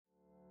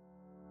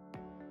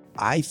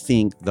I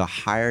think the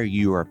higher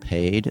you are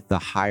paid, the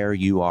higher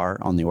you are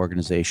on the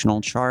organizational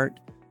chart,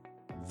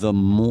 the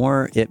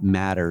more it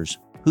matters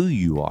who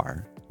you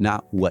are,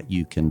 not what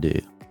you can do.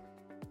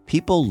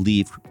 People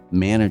leave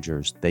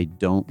managers, they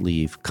don't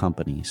leave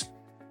companies.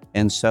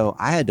 And so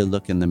I had to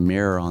look in the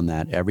mirror on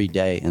that every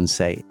day and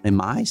say, am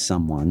I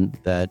someone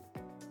that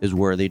is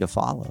worthy to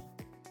follow?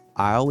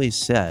 I always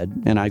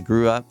said, and I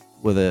grew up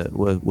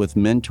with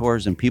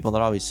mentors and people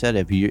that always said,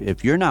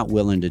 if you're not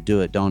willing to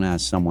do it, don't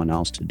ask someone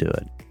else to do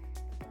it.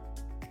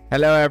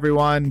 Hello,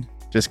 everyone.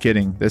 Just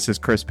kidding. This is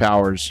Chris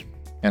Powers,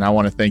 and I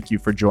want to thank you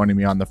for joining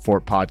me on the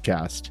Fort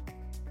Podcast.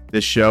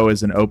 This show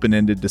is an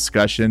open-ended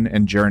discussion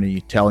and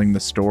journey telling the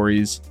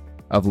stories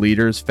of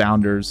leaders,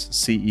 founders,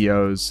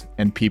 CEOs,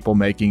 and people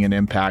making an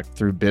impact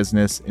through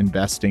business,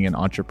 investing, and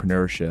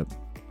entrepreneurship.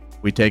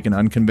 We take an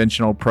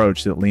unconventional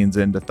approach that leans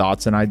into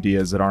thoughts and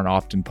ideas that aren't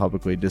often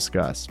publicly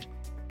discussed.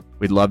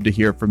 We'd love to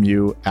hear from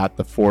you at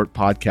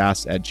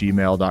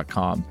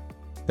thefortpodcast@gmail.com.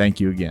 Thank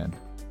you again.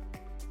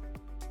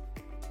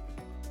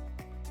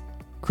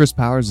 Chris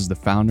Powers is the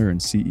founder and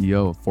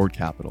CEO of Fort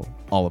Capital.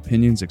 All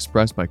opinions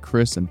expressed by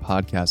Chris and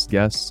podcast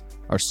guests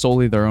are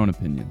solely their own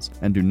opinions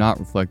and do not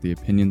reflect the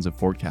opinions of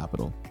Fort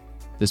Capital.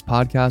 This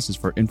podcast is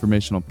for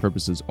informational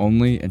purposes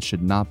only and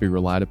should not be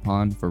relied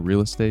upon for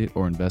real estate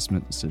or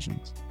investment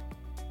decisions.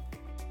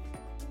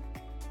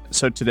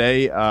 So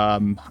today,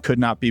 could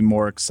not be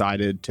more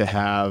excited to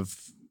have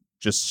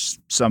just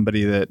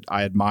somebody that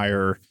I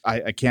admire.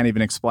 I can't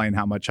even explain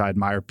how much I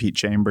admire Pete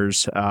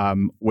Chambers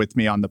with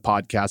me on the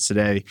podcast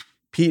today.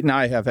 Pete and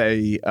I have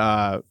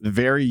a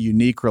very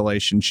unique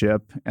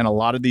relationship, and a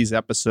lot of these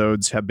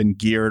episodes have been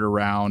geared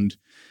around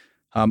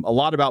a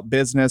lot about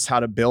business, how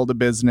to build a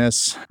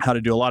business, how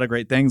to do a lot of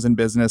great things in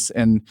business.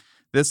 And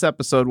this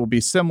episode will be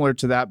similar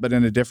to that, but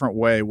in a different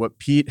way. What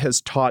Pete has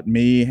taught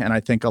me, and I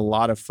think a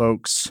lot of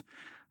folks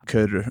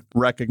could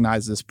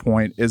recognize this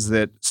point, is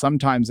that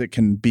sometimes it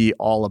can be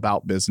all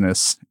about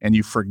business and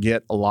you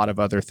forget a lot of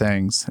other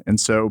things. And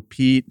so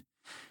Pete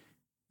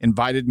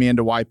invited me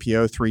into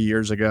YPO 3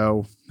 years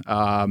ago,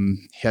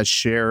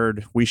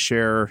 we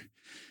share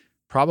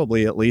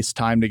probably at least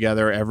time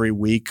together every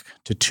week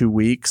to 2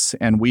 weeks.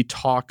 And we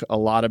talk a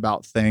lot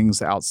about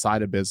things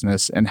outside of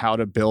business and how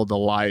to build a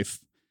life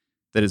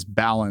that is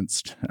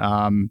balanced.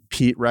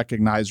 Pete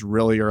recognized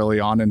really early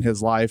on in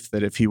his life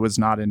that if he was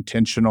not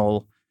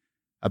intentional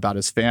about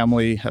his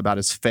family, about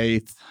his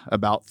faith,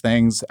 about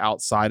things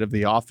outside of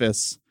the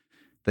office,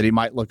 that he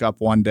might look up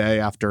one day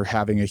after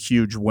having a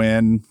huge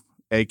win,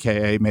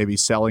 AKA maybe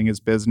selling his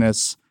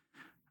business,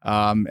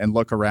 and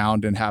look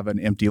around and have an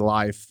empty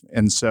life.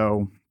 And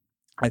so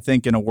I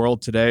think in a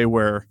world today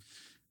where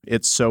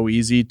it's so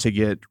easy to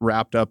get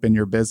wrapped up in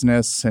your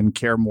business and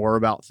care more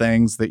about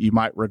things that you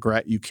might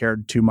regret you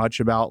cared too much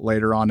about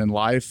later on in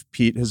life,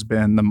 Pete has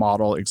been the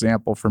model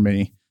example for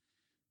me.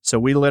 So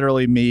we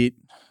literally meet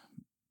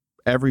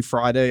every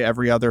Friday,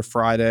 every other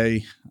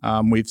Friday.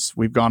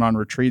 We've gone on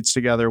retreats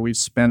together. We've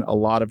spent a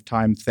lot of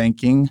time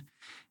thinking.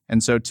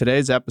 And so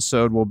today's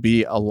episode will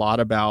be a lot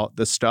about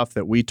the stuff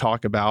that we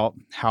talk about,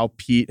 how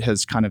Pete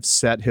has kind of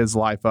set his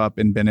life up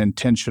and been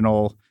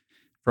intentional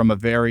from a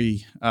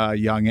very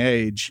young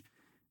age.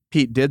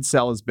 Pete did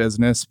sell his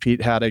business.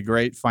 Pete had a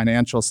great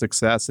financial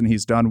success and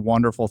he's done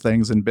wonderful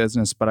things in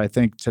business. But I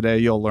think today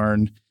you'll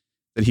learn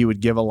that he would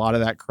give a lot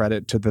of that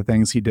credit to the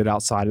things he did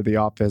outside of the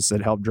office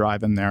that helped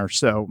drive him there.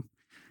 So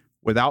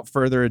without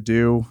further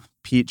ado,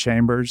 Pete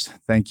Chambers,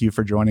 thank you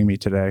for joining me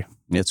today.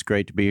 It's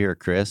great to be here,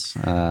 Chris.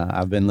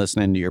 I've been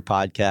listening to your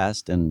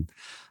podcast, and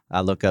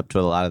I look up to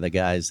a lot of the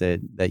guys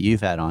that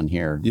you've had on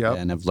here. Yep.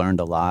 And have learned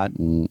a lot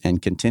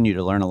and continue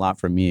to learn a lot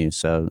from you.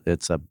 So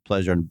it's a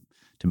pleasure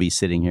to be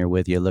sitting here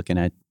with you, looking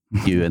at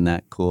you in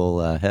that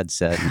cool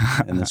headset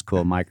and this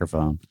cool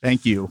microphone.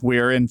 Thank you. We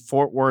are in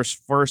Fort Worth's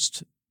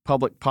first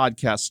public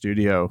podcast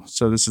studio.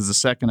 So this is the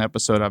second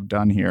episode I've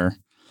done here.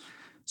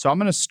 So I'm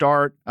going to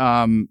start.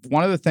 One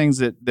of the things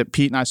that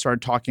Pete and I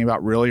started talking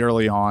about really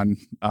early on,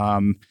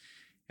 and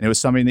it was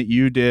something that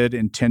you did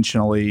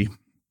intentionally,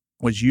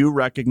 was you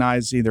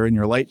recognized either in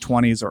your late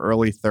 20s or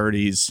early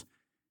 30s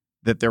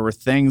that there were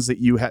things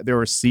that there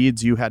were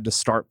seeds you had to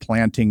start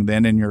planting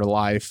then in your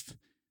life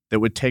that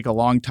would take a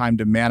long time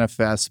to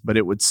manifest, but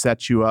it would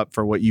set you up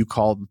for what you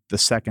called the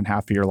second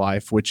half of your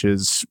life, which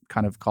is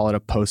kind of call it a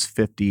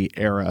post-50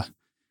 era.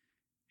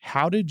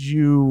 How did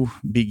you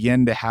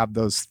begin to have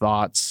those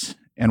thoughts,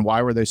 and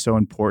why were they so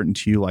important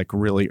to you, like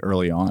really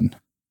early on?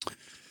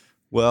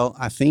 Well,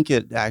 I think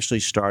it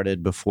actually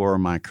started before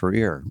my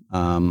career.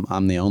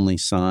 I'm the only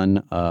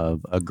son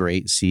of a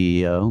great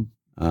CEO.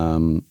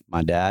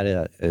 My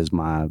dad is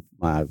my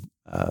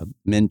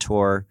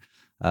mentor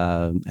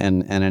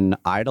and an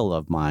idol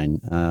of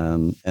mine.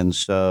 And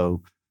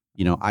so,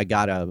 I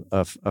got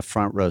a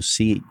front row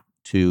seat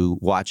to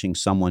watching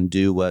someone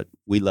do what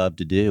we love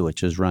to do,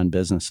 which is run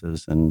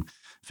businesses and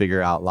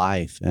figure out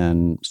life.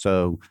 And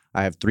so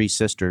I have 3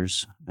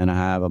 sisters and I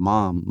have a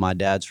mom. My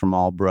dad's from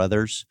all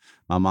brothers.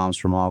 My mom's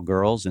from all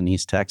girls in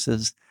East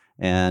Texas.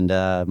 And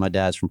my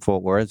dad's from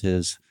Fort Worth.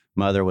 His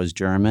mother was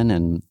German,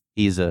 and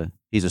he's a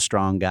he's a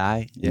strong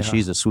guy, and Yeah.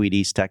 she's a sweet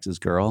East Texas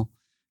girl.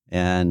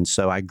 And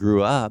so I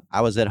grew up,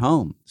 I was at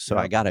home. So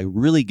I Yep. got a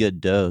really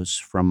good dose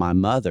from my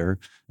mother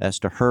as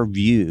to her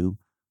view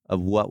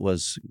of what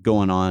was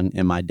going on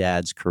in my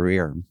dad's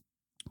career,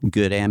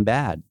 good and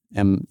bad.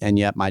 And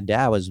yet my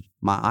dad was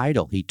my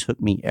idol. He took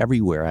me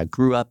everywhere. I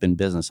grew up in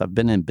business. I've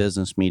been in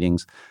business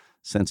meetings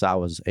since I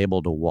was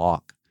able to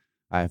walk.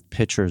 I have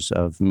pictures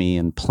of me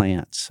in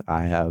plants.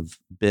 I've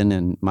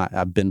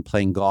been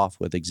playing golf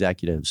with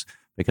executives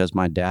because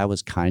my dad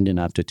was kind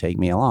enough to take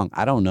me along.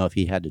 I don't know if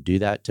he had to do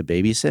that to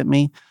babysit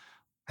me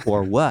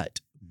or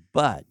what,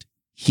 but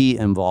he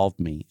involved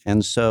me.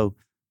 And so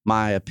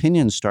my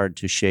opinions started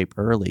to shape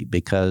early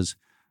because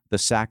the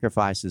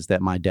sacrifices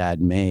that my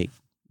dad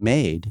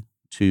made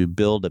to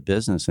build a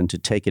business and to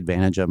take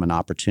advantage of an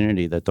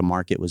opportunity that the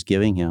market was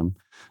giving him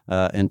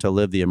and to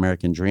live the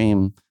American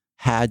dream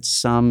had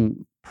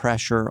some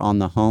pressure on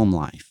the home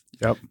life.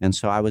 Yep. And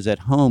so I was at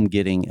home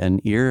getting an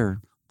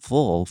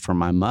earful from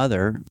my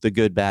mother, the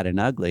good, bad, and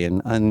ugly.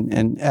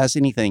 And as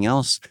anything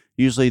else,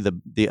 usually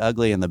the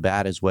ugly and the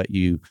bad is what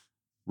you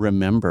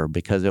remember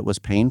because it was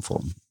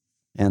painful.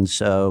 And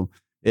so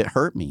it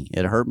hurt me.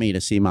 It hurt me to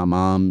see my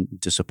mom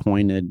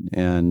disappointed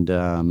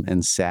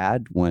and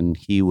sad when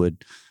he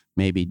would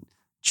maybe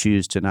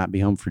choose to not be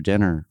home for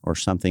dinner or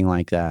something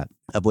like that,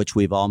 of which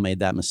we've all made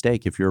that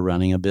mistake if you're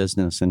running a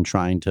business and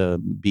trying to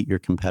beat your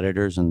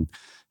competitors and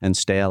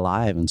stay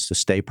alive and to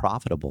stay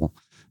profitable.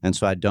 And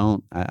so I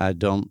don't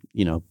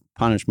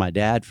punish my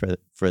dad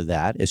for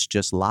that. It's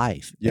just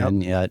life. Yep.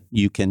 And yet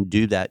you can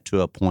do that to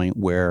a point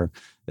where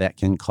that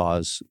can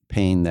cause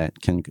pain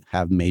that can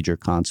have major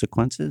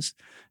consequences.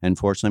 And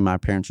fortunately, my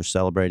parents are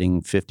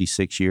celebrating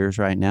 56 years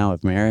right now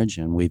of marriage,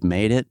 and we've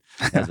made it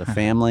as a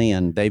family,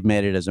 and they've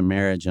made it as a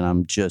marriage, and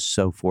I'm just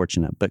so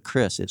fortunate. But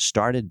Chris, it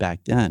started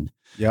back then.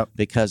 Yep.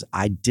 Because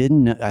I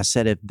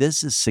said, if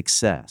this is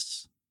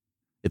success,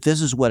 if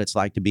this is what it's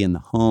like to be in the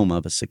home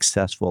of a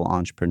successful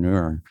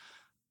entrepreneur,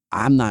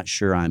 I'm not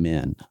sure I'm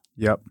in.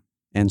 Yep.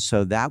 And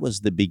so that was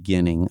the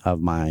beginning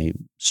of my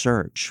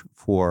search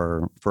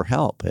for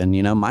help. And,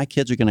 my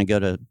kids are going to go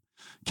to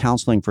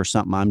counseling for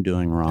something I'm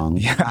doing wrong.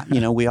 Yeah.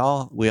 We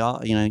all,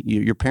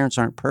 your parents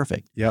aren't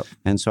perfect. Yep.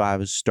 And so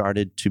I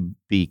started to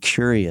be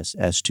curious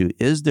as to,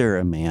 is there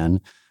a man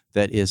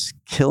that is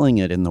killing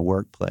it in the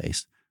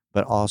workplace,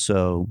 but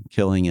also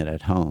killing it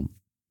at home?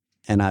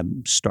 And I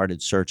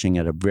started searching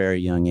at a very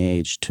young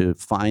age to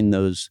find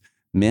those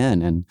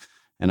men.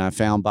 And I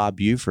found Bob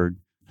Buford,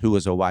 who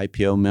was a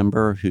YPO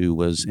member, who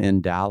was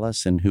in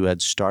Dallas and who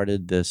had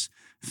started this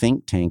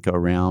think tank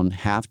around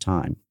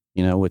Halftime,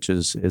 which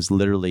is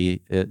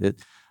literally,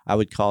 I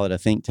would call it a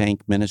think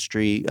tank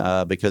ministry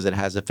because it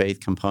has a faith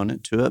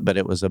component to it. But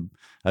it was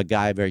a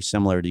guy very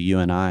similar to you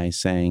and I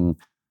saying,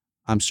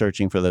 I'm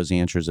searching for those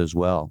answers as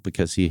well,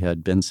 because he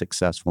had been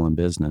successful in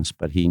business,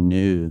 but he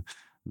knew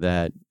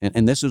that,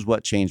 and this is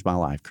what changed my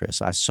life, Chris.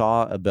 I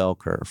saw a bell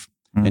curve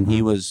and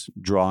he was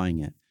drawing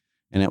it.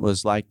 And it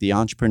was like the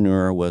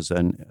entrepreneur was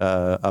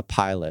a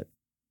pilot,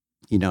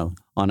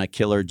 on a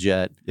killer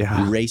jet,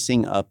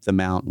 racing up the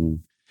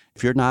mountain.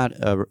 If you're not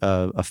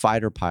a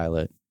fighter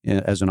pilot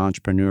as an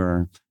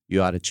entrepreneur,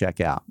 you ought to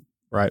check out.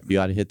 Right. You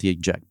ought to hit the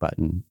eject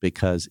button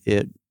because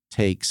it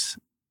takes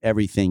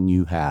everything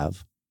you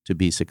have to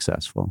be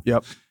successful.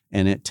 Yep.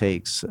 And it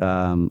takes,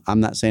 I'm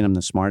not saying I'm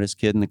the smartest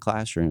kid in the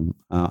classroom.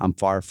 I'm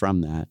far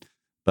from that.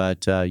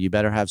 But you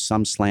better have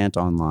some slant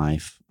on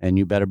life, and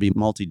you better be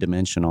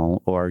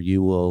multidimensional, or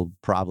you will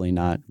probably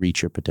not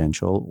reach your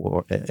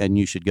potential, and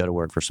you should go to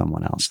work for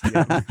someone else.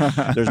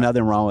 There's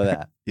nothing wrong with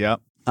that.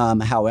 Yep.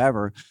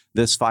 However,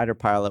 this fighter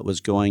pilot was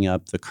going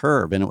up the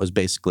curve, and it was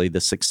basically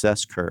the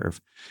success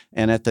curve.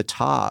 And at the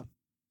top,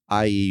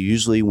 i.e.,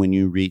 usually when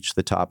you reach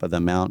the top of the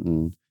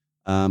mountain,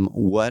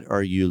 what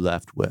are you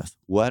left with?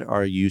 What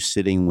are you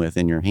sitting with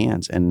in your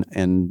hands?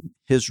 And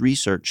his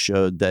research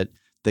showed that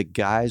the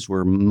guys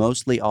were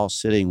mostly all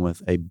sitting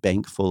with a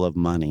bank full of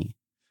money,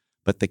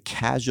 but the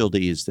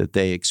casualties that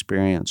they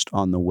experienced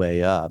on the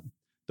way up,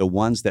 the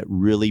ones that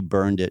really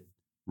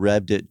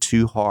revved it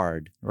too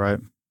hard, right,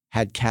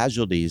 had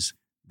casualties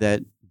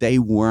that they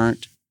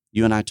weren't.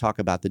 You and I talk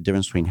about the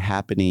difference between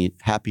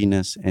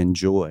happiness and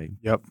joy.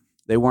 Yep.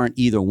 They weren't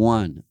either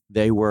one.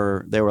 They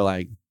were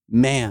like,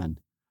 man,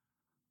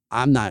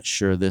 I'm not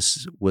sure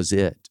this was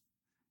it.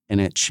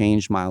 And it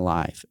changed my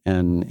life.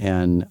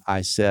 And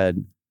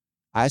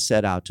I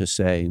set out to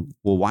say,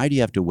 well, why do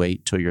you have to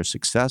wait till you're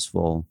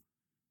successful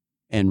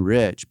and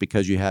rich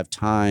because you have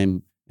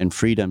time and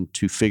freedom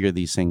to figure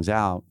these things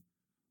out?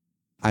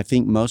 I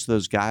think most of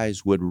those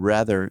guys would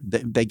rather,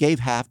 they gave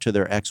half to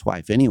their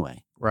ex-wife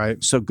anyway.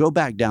 Right. So go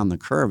back down the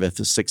curve. If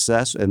the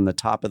success and the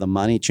top of the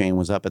money chain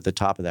was up at the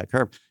top of that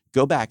curve,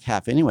 go back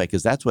half anyway,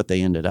 because that's what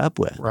they ended up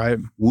with. Right.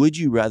 Would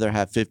you rather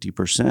have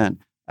 50%,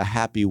 a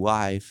happy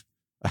wife,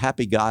 a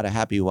happy God, a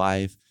happy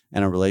wife,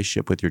 and a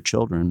relationship with your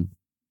children?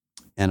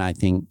 And I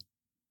think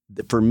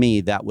for me,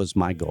 that was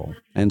my goal.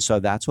 And so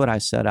that's what I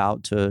set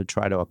out to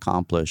try to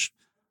accomplish,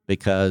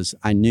 because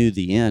I knew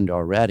the end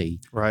already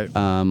Right.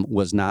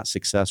 was not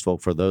successful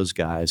for those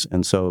guys.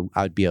 And so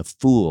I'd be a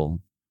fool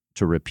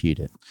to repeat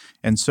it.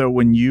 And so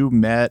when you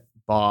met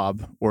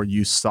Bob or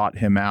you sought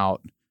him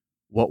out,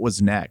 what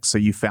was next? So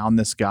you found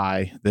this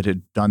guy that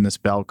had done this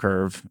bell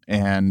curve,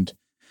 and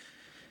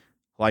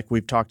like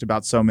we've talked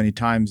about so many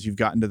times, you've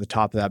gotten to the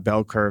top of that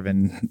bell curve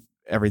and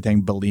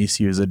everything beneath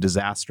you is a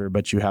disaster,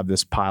 but you have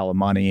this pile of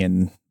money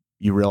and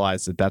you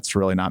realize that that's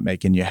really not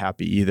making you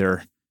happy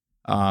either.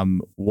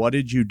 What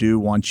did you do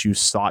once you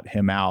sought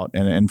him out,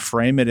 and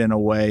frame it in a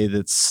way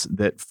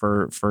that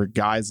for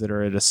guys that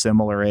are at a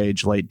similar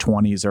age, late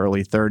 20s,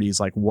 early 30s,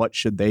 like what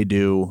should they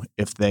do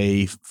if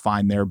they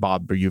find their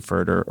Bob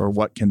Buford, or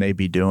what can they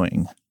be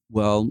doing?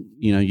 Well,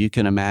 you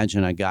can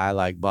imagine a guy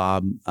like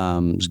Bob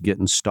is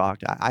getting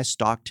stalked. I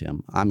stalked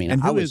him. I mean,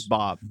 And who is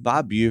Bob?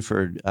 Bob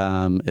Buford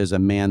is a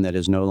man that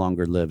is no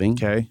longer living.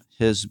 Okay.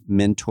 His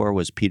mentor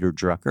was Peter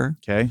Drucker.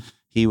 Okay.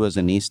 He was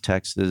an East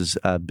Texas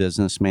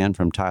businessman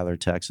from Tyler,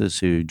 Texas,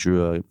 who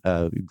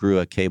grew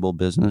a cable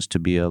business to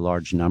be a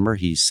large number.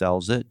 He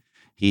sells it.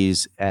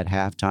 He's at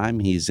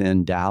Halftime. He's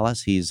in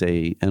Dallas. He's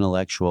a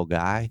intellectual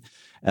guy.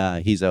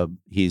 He's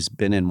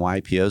been in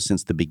YPO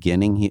since the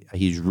beginning.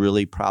 He's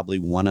really probably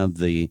one of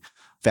the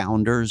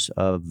founders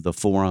of the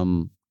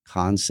forum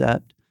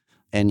concept.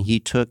 And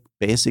he took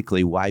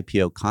basically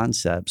YPO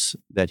concepts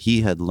that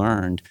he had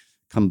learned,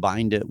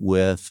 combined it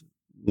with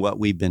what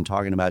we've been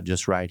talking about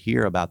just right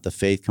here about the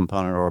faith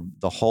component or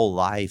the whole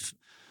life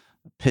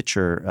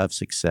picture of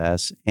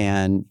success.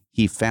 And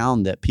he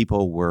found that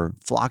people were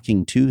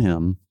flocking to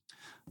him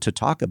to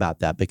talk about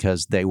that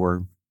because they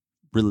were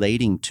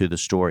relating to the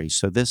story.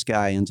 So this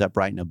guy ends up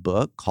writing a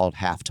book called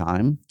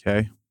Halftime.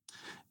 Okay.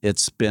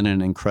 It's been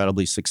an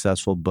incredibly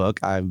successful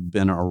book. I've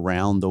been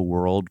around the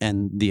world,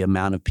 and the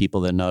amount of people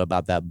that know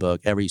about that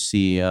book, every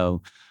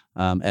CEO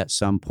at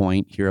some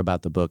point hear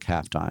about the book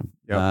Halftime.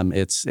 Yep.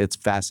 It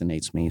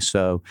fascinates me.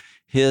 So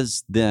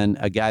then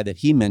a guy that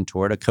he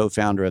mentored, a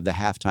co-founder of the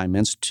Halftime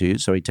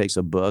Institute. So he takes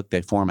a book,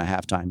 they form a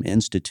Halftime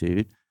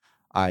Institute,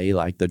 i.e.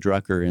 like the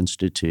Drucker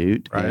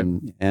Institute, right.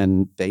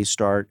 and they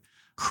start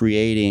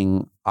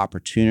creating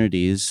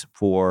opportunities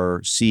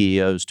for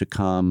CEOs to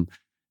come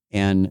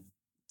and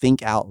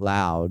think out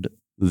loud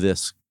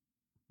this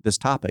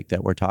topic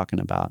that we're talking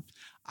about.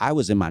 I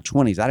was in my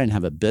 20s. I didn't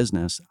have a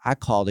business. I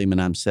called him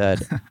and I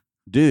said,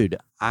 dude,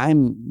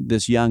 I'm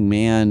this young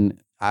man.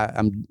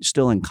 I'm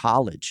still in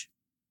college.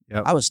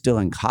 Yep. I was still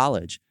in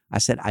college. I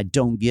said, I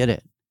don't get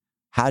it.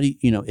 How do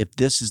you, if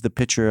this is the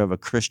picture of a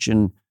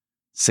Christian,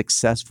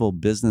 successful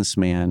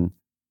businessman,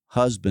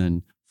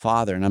 husband,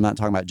 father, and I'm not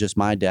talking about just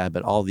my dad,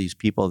 but all these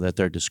people that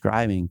they're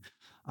describing,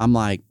 I'm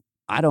like,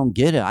 I don't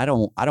get it. I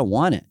don't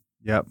want it.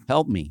 Yep.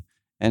 Help me.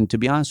 And to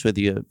be honest with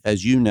you,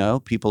 as you know,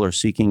 people are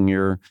seeking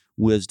your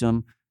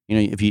wisdom.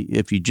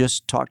 If you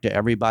just talk to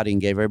everybody and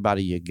gave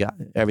everybody you got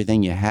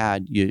everything you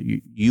had,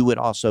 you would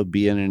also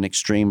be in an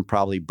extreme,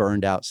 probably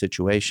burned out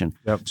situation.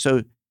 Yep.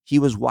 So he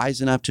was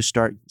wise enough to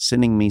start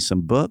sending me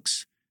some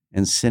books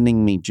and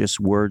sending me just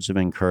words of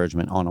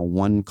encouragement on a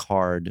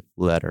 1-card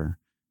letter,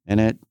 and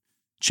it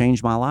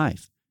changed my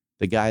life.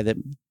 The guy that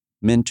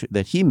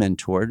he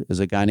mentored is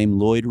a guy named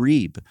Lloyd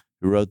Reeb,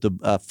 who wrote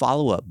the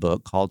follow-up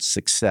book called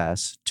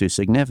Success to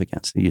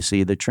Significance. You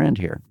see the trend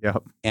here.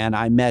 Yep. And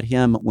I met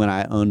him when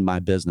I owned my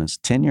business,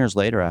 10 years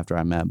later after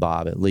I met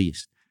Bob at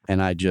least.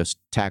 And I just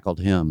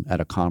tackled him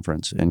at a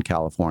conference in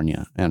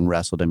California and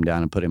wrestled him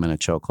down and put him in a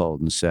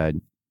chokehold and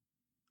said,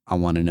 I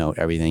want to know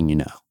everything you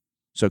know.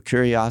 So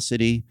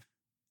curiosity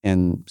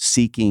and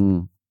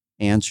seeking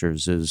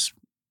answers is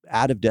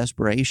out of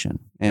desperation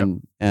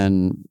and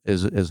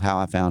is how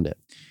I found it.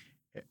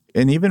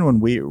 And even when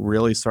we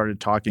really started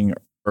talking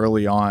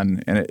early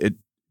on, and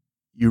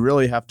you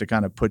really have to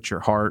kind of put your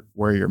heart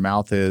where your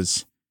mouth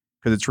is,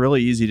 because it's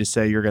really easy to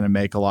say you're going to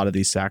make a lot of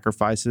these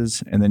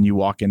sacrifices, and then you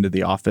walk into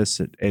the office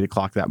at 8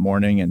 o'clock that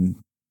morning and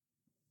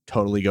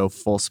totally go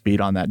full speed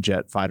on that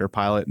jet fighter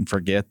pilot and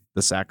forget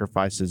the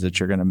sacrifices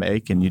that you're going to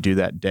make, and you do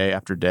that day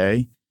after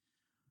day.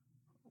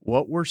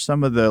 What were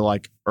some of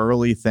the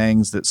early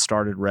things that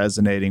started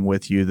resonating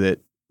with you,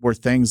 that were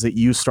things that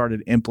you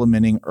started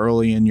implementing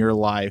early in your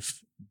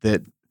life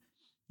that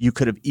you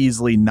could have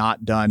easily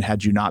not done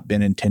had you not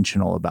been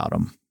intentional about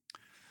them?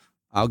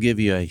 I'll give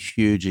you a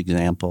huge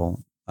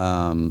example.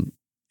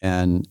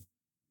 And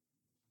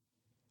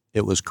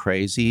it was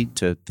crazy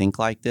to think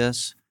like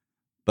this,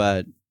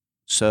 but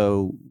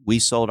so we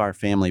sold our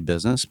family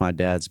business, my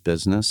dad's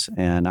business,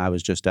 and I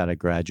was just out of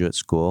graduate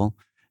school,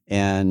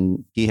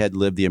 and he had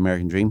lived the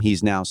American dream.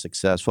 He's now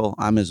successful.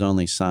 I'm his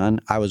only son.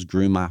 I was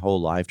groomed my whole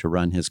life to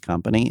run his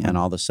company, and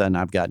all of a sudden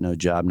I've got no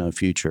job, no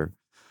future.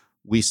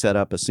 We set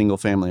up a single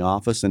family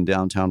office in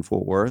downtown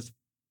Fort Worth.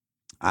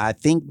 I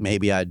think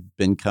maybe I'd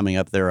been coming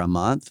up there a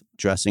month,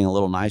 dressing a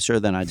little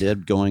nicer than I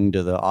did going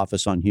to the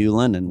office on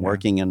Hewlin and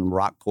working in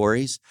rock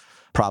quarries,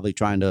 probably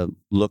trying to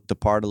look the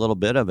part a little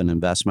bit of an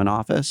investment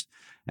office.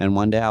 And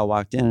one day I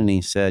walked in and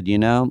he said,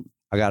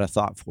 I got a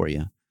thought for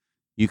you.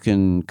 You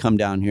can come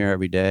down here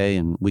every day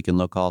and we can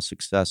look all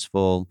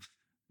successful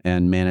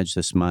and manage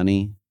this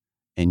money.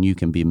 and you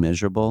can be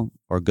miserable,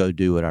 or go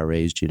do what I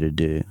raised you to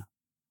do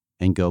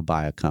and go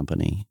buy a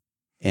company.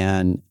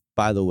 And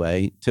by the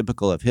way,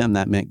 typical of him,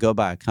 that meant go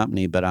buy a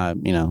company, but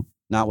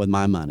not with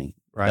my money.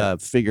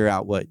 Right. Figure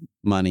out what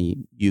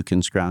money you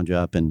can scrounge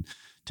up and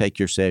take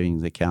your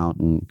savings account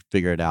and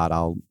figure it out.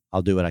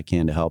 I'll do what I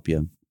can to help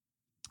you.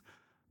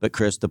 But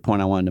Chris, the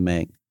point I wanted to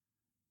make,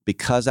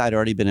 because I'd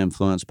already been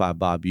influenced by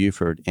Bob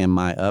Buford and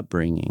my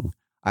upbringing,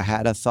 I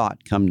had a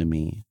thought come to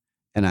me,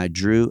 and I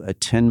drew a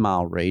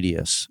 10-mile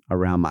radius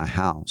around my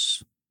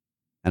house.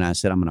 And I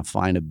said, I'm going to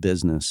find a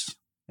business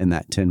in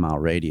that 10-mile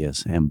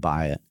radius and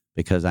buy it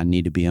because I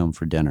need to be home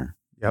for dinner.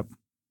 Yep.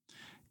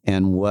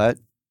 And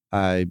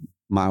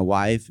my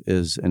wife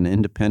is an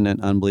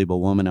independent,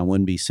 unbelievable woman. I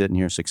wouldn't be sitting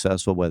here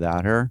successful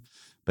without her,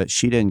 but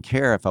she didn't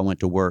care if I went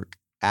to work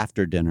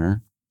after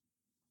dinner.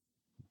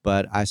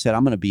 But I said,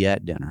 I'm going to be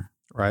at dinner.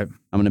 Right.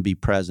 I'm going to be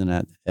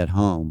present at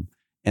home,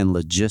 and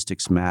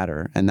logistics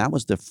matter. And that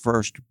was the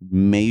first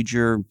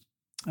major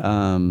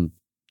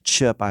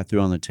chip I threw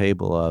on the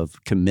table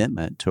of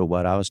commitment to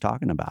what I was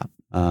talking about.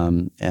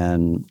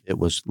 And it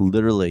was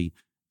literally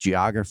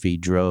geography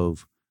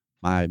drove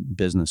my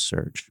business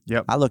search.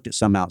 Yep. I looked at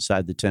some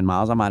outside the 10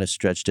 miles. I might have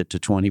stretched it to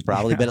 20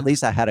 probably, but at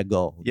least I had a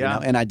goal. Yeah.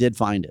 And I did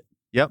find it.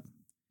 Yep.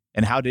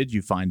 And how did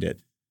you find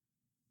it?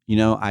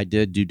 I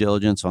did due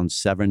diligence on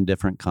 7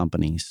 different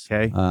companies.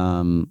 Okay.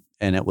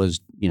 And it was,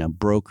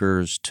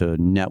 brokers to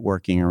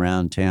networking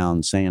around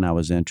town saying I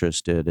was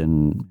interested,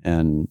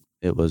 and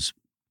it was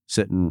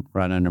sitting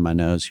right under my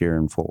nose here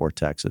in Fort Worth,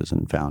 Texas,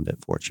 and found it,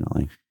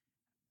 fortunately.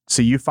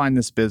 So you find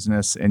this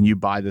business and you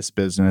buy this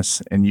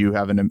business, and you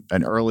have an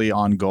early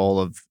on goal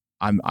of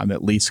I'm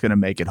at least going to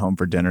make it home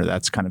for dinner.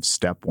 That's kind of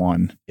step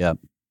one. Yep.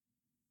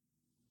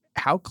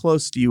 How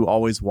close do you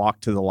always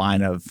walk to the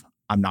line of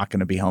I'm not going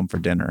to be home for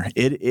dinner?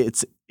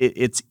 It's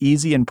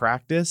easy in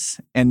practice,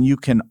 and you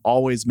can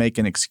always make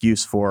an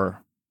excuse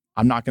for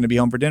I'm not going to be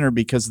home for dinner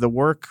because the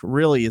work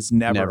really is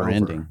never over.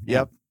 Ending.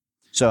 Yep.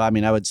 So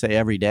I would say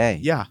every day.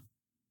 Yeah.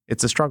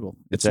 It's a struggle.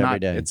 It's every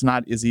day. It's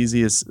not as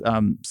easy as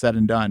said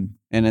and done.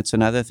 And it's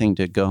another thing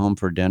to go home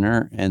for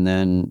dinner and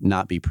then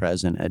not be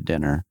present at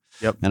dinner.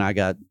 Yep. And I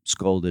got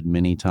scolded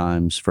many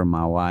times from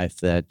my wife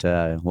that,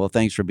 well,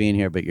 thanks for being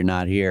here, but you're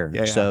not here.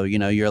 Yeah. So,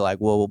 you're like,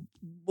 well,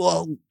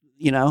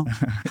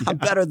 I'm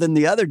better than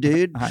the other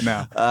dude. I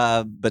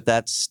know. But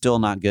that's still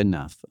not good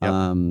enough. Yep.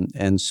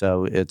 And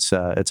so it's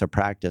a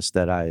practice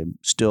that I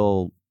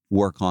still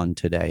work on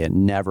today. It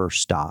never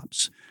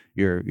stops.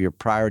 Your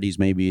priorities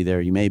may be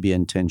there. You may be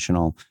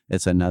intentional.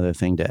 It's another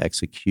thing to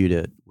execute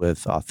it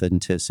with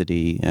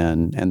authenticity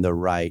and the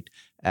right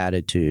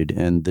attitude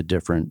in the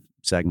different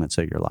segments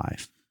of your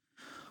life.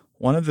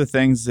 One of the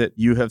things that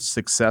you have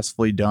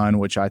successfully done,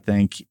 which I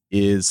think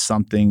is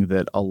something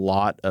that a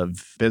lot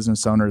of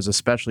business owners,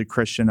 especially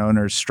Christian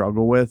owners,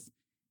 struggle with,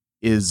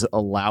 is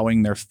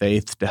allowing their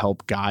faith to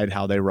help guide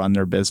how they run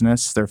their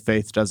business. Their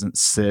faith doesn't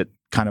sit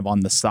kind of on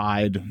the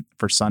side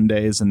for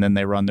Sundays and then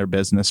they run their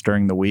business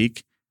during the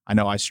week. I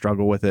know I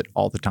struggle with it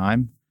all the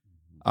time.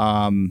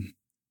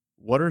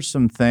 What are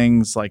some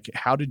things like,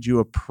 how did you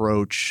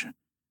approach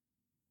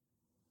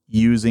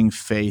using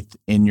faith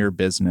in your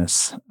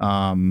business?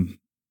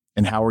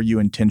 And how are you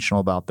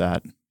intentional about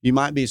that? You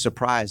might be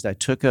surprised. I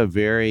took a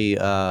very,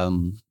 I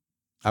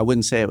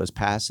wouldn't say it was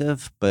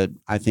passive, but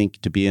I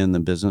think to be in the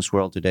business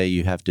world today,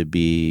 you have to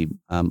be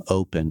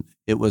open.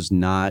 It was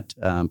not,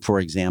 for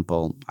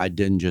example, I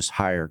didn't just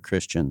hire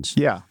Christians.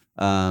 Yeah.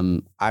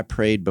 I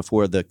prayed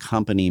before the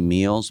company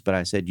meals, but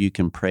I said, you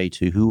can pray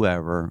to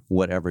whoever,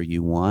 whatever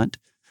you want.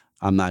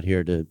 I'm not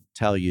here to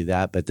tell you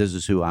that, but this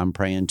is who I'm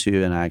praying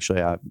to. And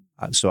actually,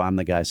 so I'm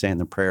the guy saying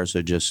the prayer.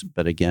 So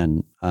but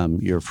again,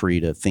 you're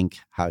free to think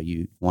how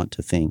you want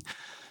to think.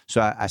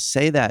 So I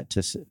say that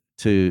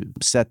to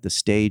set the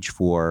stage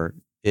for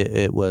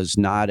it was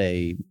not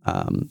a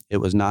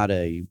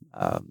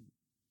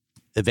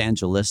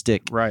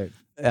evangelistic Right.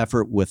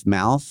 effort with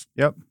mouth.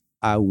 Yep.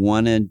 I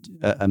wanted,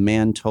 a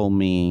man told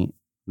me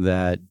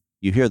that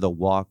you hear the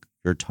walk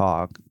your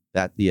talk.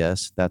 That,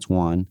 yes, that's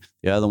one.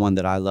 The other one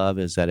that I love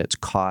is that it's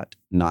caught,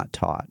 not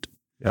taught.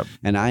 Yep.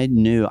 And I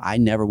knew I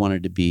never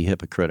wanted to be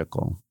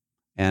hypocritical.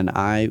 And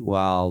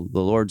while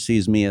the Lord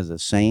sees me as a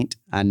saint,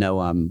 I know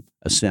I'm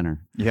a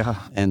sinner. Yeah.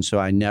 And so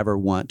I never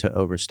want to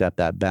overstep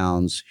that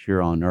bounds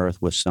here on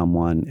earth with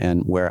someone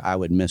and where I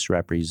would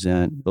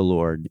misrepresent the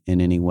Lord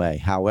in any way.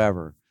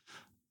 However,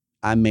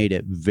 I made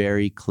it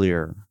very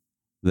clear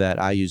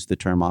that I use the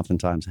term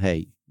oftentimes,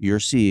 hey, your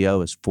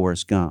CEO is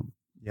Forrest Gump.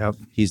 Yep.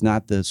 He's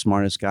not the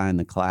smartest guy in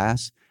the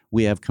class.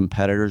 We have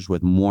competitors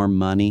with more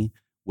money,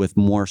 with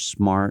more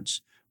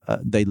smarts.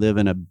 They live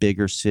in a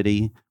bigger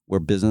city where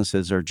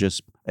businesses are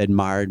just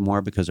admired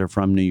more because they're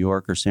from New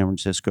York or San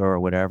Francisco or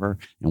whatever.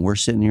 And we're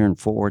sitting here in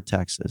Fort Worth,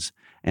 Texas,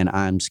 and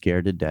I'm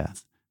scared to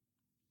death.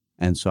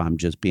 And so I'm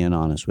just being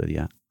honest with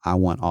you. I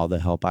want all the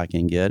help I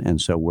can get. And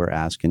so we're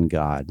asking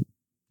God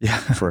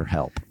for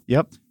help.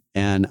 Yep.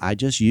 And I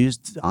just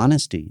used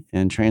honesty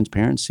and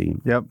transparency.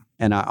 Yep.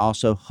 And I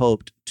also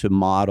hoped to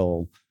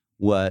model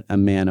what a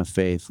man of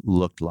faith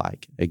looked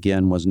like.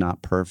 Again, was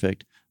not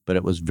perfect, but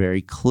it was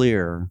very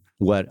clear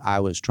what I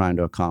was trying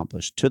to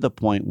accomplish, to the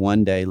point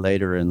one day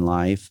later in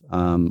life,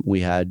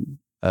 we had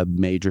a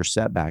major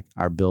setback.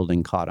 Our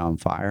building caught on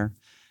fire,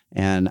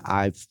 and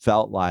I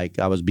felt like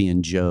I was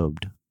being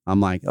jobed. I'm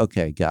like,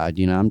 okay, God,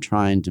 I'm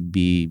trying to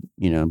be,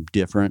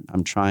 different.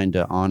 I'm trying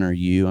to honor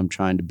you. I'm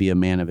trying to be a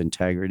man of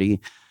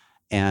integrity.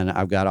 And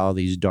I've got all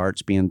these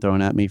darts being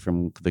thrown at me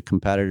from the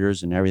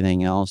competitors and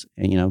everything else.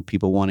 And,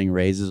 people wanting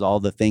raises,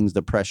 all the things,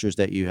 the pressures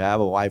that you have,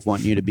 a wife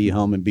wanting you to be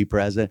home and be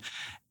present.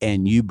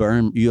 And you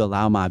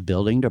allow my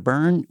building to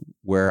burn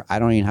where I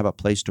don't even have a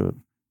place to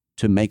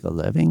make a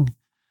living.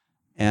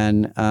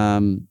 And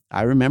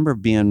I remember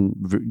being,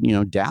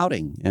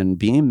 doubting and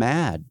being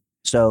mad.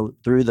 So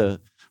through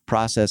the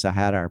process, I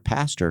had our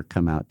pastor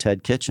come out,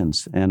 Ted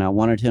Kitchens, and I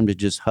wanted him to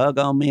just hug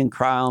on me and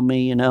cry on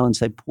me, and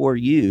say, poor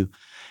you.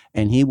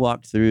 And he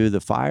walked through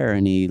the fire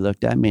and he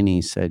looked at me and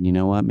he said, you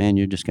know what, man,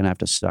 you're just going to have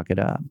to suck it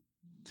up.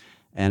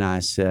 And I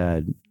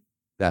said,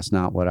 that's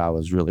not what I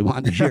was really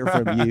wanting to hear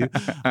from you.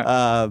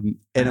 And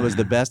it was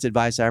the best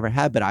advice I ever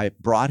had. But I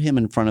brought him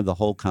in front of the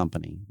whole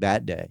company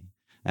that day.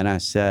 And I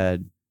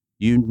said,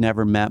 you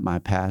never met my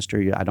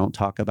pastor. I don't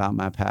talk about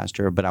my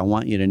pastor, but I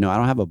want you to know I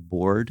don't have a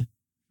board.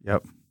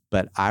 Yep.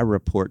 But I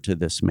report to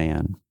this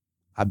man.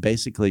 I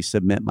basically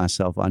submit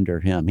myself under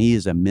him. He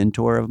is a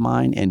mentor of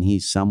mine, and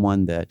he's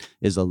someone that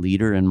is a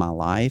leader in my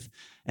life.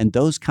 And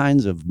those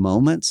kinds of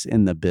moments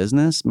in the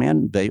business,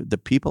 man, the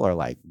people are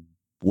like,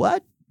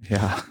 what?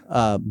 Yeah.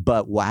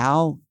 But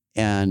wow.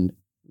 And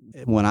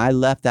when I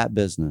left that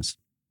business,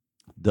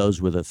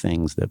 those were the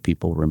things that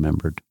people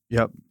remembered.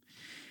 Yep.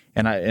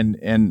 And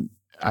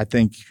I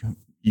think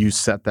you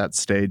set that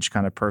stage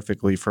kind of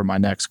perfectly for my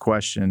next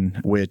question,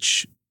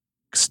 which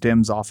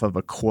stems off of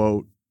a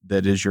quote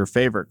that is your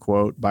favorite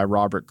quote by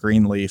Robert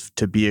Greenleaf: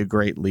 to be a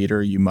great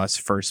leader, you must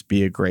first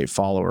be a great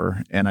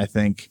follower. And I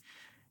think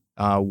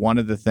one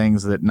of the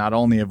things that not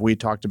only have we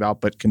talked about,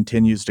 but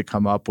continues to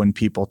come up when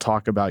people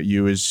talk about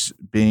you is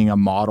being a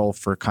model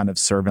for kind of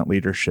servant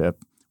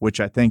leadership, which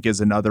I think is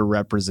another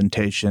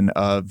representation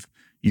of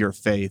your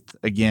faith.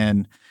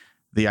 Again,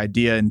 the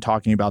idea in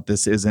talking about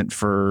this isn't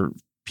for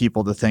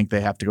people to think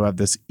they have to go have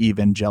this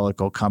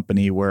evangelical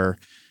company where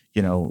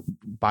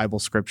Bible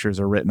scriptures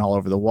are written all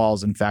over the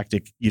walls. In fact,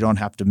 you don't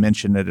have to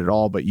mention it at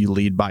all, but you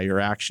lead by your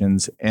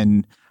actions.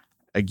 And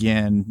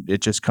again, it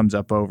just comes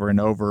up over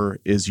and over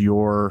is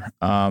your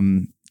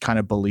kind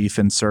of belief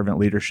in servant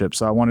leadership.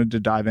 So I wanted to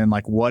dive in,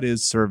 like, what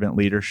is servant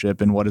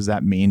leadership and what does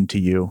that mean to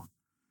you?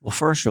 Well,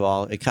 first of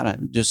all, it kind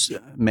of just,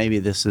 maybe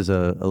this is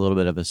a little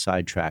bit of a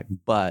sidetrack,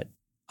 but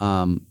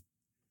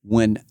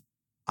when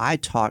I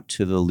talk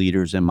to the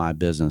leaders in my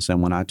business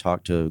and when I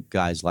talk to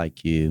guys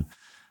like you,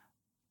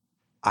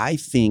 I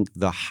think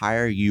the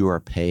higher you are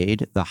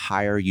paid, the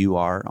higher you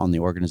are on the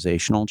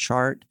organizational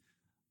chart,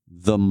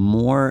 the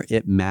more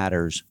it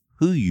matters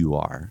who you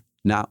are,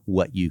 not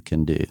what you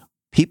can do.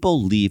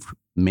 People leave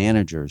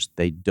managers,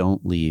 they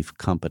don't leave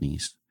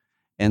companies.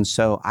 And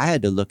so I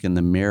had to look in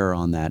the mirror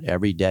on that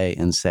every day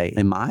and say,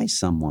 am I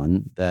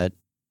someone that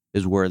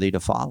is worthy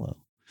to follow?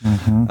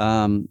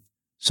 Mm-hmm.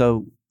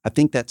 So I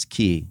think that's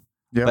key.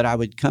 Yep. But I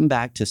would come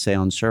back to say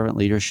on servant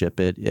leadership,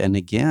 and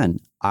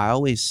again, I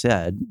always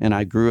said, and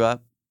I grew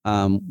up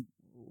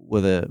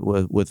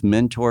with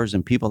mentors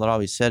and people that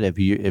always said,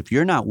 if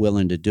you're not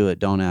willing to do it,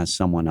 don't ask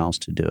someone else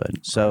to do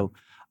it. So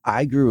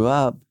I grew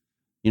up,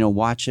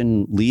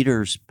 watching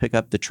leaders pick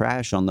up the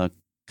trash on the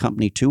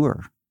company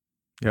tour.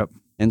 Yep.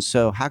 And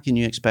so how can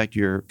you expect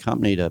your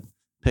company to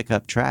pick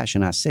up trash?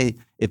 And I say,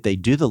 if they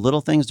do the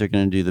little things, they're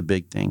going to do the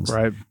big things.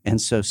 Right.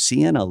 And so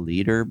seeing a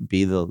leader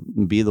be the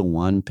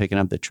one picking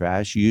up the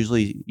trash,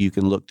 usually you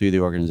can look through the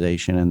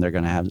organization and they're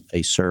going to have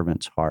a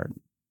servant's heart.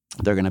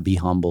 They're going to be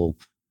humble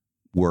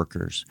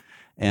workers.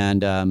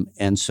 And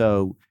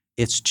so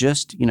it's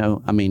just,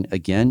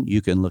 again,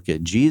 you can look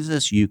at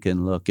Jesus, you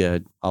can look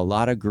at a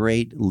lot of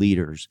great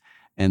leaders,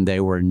 and they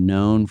were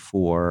known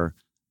for,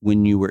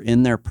 when you were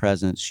in their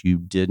presence, you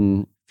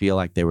didn't feel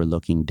like they were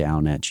looking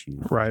down at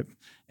you. Right.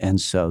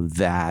 And so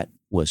that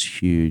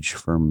was huge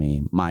for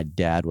me. My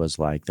dad was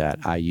like that.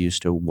 I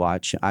used to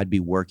watch, I'd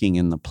be working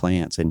in the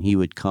plants and he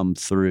would come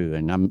through,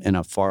 and I'm in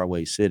a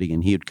faraway city,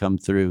 and he would come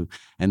through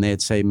and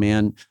they'd say,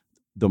 man,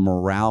 the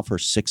morale for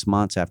 6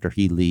 months after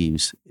he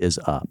leaves is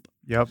up.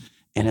 Yep.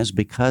 And it's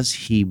because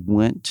he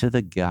went to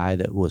the guy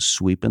that was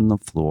sweeping the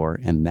floor,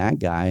 and that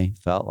guy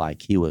felt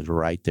like he was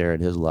right there at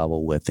his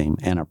level with him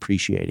and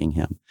appreciating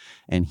him.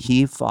 And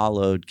he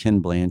followed Ken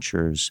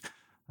Blanchard's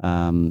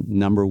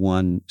number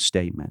one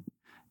statement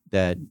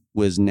that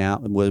was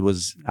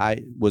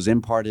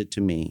imparted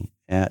to me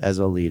as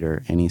a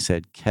leader. And he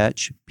said,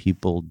 catch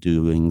people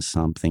doing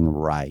something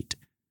right.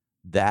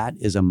 That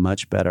is a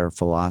much better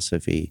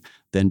philosophy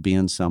than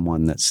being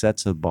someone that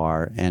sets a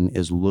bar and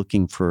is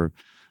looking for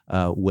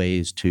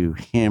ways to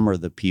hammer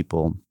the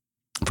people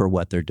for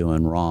what they're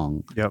doing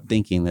wrong, yep.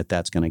 thinking that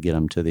that's going to get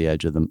them to the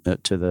edge of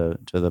to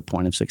the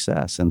point of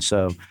success. And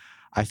so,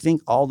 I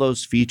think all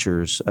those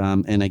features,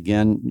 and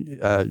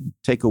again,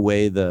 take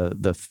away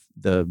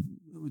the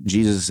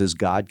Jesus is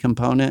God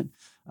component.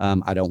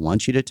 I don't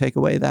want you to take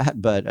away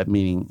that, but I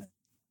mean,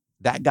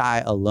 that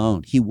guy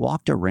alone, he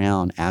walked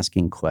around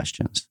asking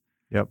questions.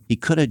 Yep. He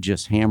could have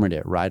just hammered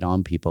it right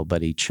on people,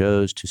 but he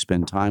chose to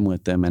spend time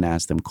with them and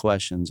ask them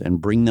questions and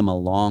bring them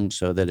along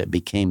so that it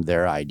became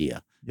their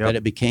idea, that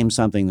it became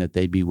something that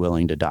they'd be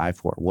willing to die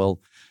for. Well,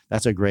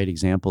 that's a great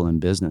example in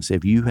business.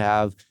 If you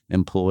have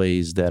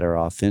employees that are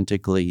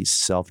authentically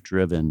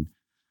self-driven,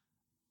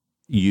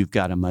 you've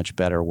got a much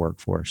better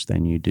workforce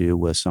than you do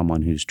with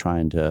someone who's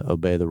trying to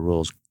obey the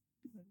rules,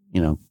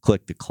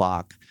 click the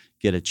clock,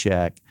 get a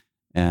check,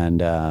 and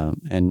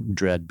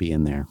dread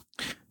being there.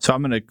 So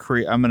I'm going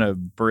to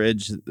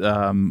bridge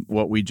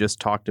what we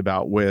just talked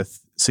about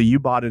with. So you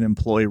bought an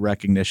employee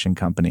recognition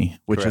company,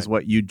 which Correct. is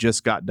what you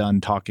just got done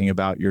talking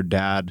about. Your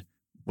dad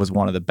was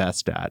one of the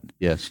best at.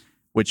 Yes.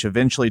 Which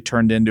eventually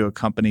turned into a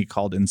company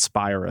called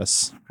Inspire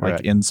Us, like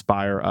Correct.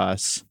 Inspire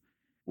Us.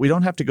 We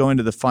don't have to go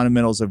into the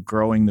fundamentals of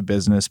growing the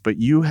business, but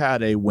you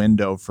had a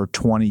window for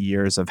 20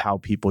 years of how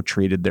people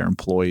treated their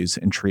employees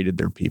and treated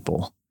their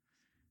people.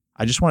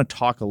 I just want to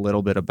talk a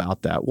little bit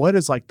about that. What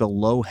is like the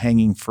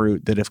low-hanging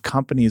fruit that if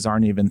companies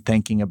aren't even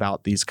thinking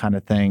about these kind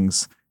of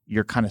things,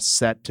 you're kind of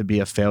set to be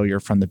a failure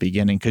from the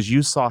beginning? Because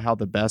you saw how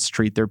the best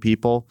treat their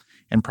people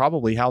and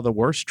probably how the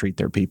worst treat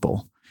their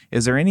people.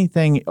 Is there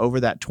anything over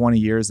that 20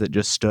 years that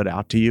just stood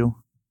out to you?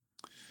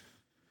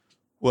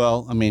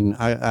 Well, I mean,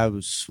 I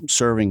was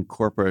serving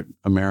corporate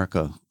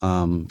America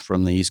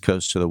from the East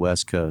Coast to the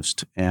West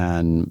Coast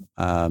and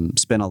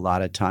spent a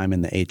lot of time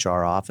in the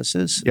HR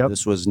offices. Yep.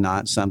 This was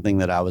not something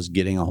that I was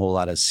getting a whole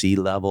lot of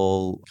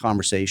C-level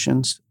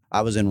conversations.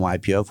 I was in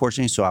YPO,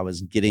 fortunately, so I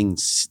was getting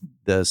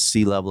the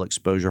C-level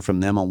exposure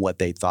from them on what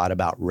they thought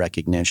about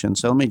recognition.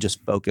 So let me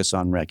just focus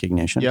on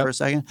recognition for a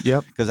second.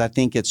 Yep. Because I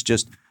think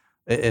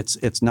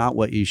it's not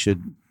what you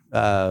should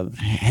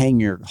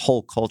hang your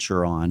whole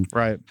culture on.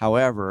 Right.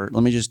 However,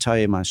 let me just tell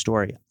you my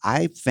story.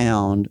 I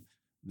found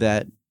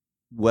that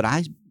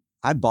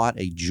I bought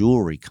a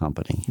jewelry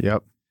company,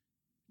 Yep.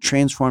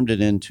 transformed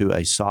it into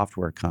a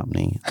software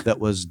company that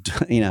was,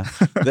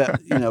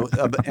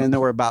 and there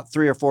were about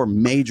 3 or 4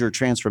 major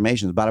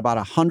transformations. About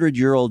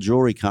 100-year-old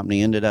jewelry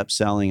company ended up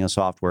selling a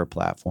software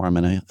platform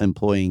and an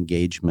employee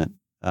engagement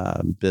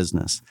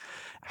business.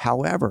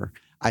 However,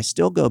 I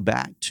still go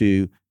back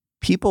to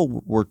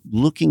people were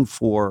looking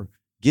for,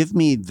 give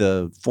me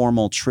the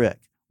formal trick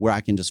where I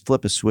can just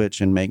flip a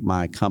switch and make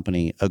my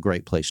company a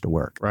great place to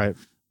work. Right.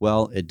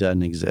 Well, it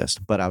doesn't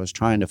exist, but I was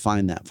trying to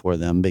find that for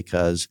them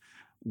because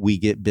we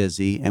get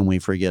busy and we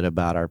forget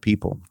about our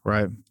people.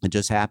 Right. It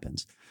just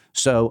happens.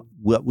 So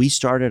what we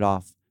started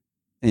off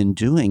in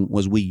doing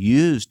was we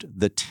used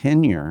the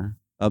tenure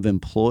of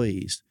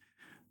employees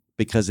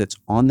because it's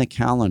on the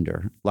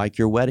calendar, like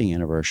your wedding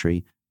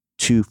anniversary,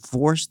 to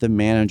force the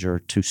manager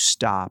to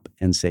stop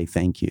and say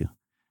thank you.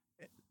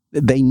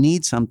 They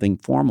need something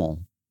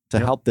formal to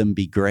help them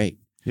be great.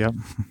 Yep.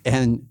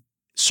 And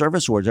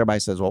service awards, everybody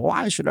says, well,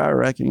 why should I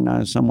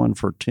recognize someone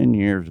for 10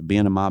 years of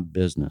being in my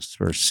business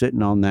or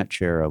sitting on that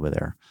chair over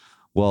there?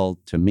 Well,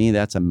 to me,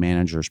 that's a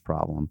manager's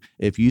problem.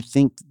 If you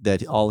think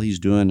that all he's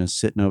doing is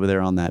sitting over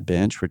there on that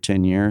bench for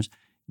 10 years,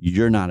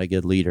 you're not a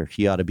good leader.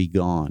 He ought to be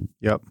gone.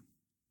 Yep.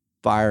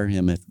 Fire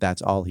him if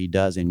that's all he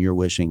does and you're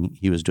wishing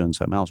he was doing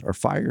something else, or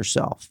fire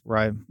yourself.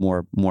 Right.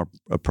 More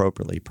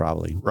appropriately,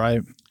 probably.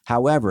 Right.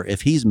 However,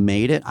 if he's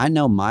made it, I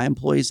know my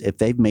employees, if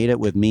they've made it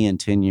with me in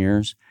 10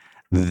 years,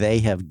 they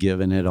have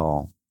given it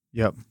all.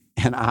 Yep.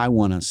 And I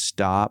want to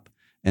stop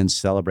and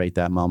celebrate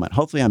that moment.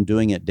 Hopefully I'm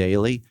doing it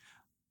daily,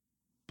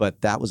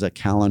 but that was a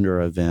calendar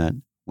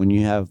event. When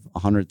you have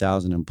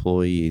 100,000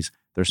 employees,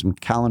 there's some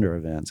calendar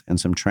events and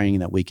some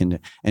training that we can do.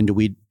 And do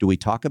we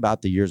talk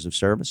about the years of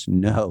service?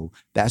 No,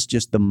 that's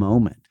just the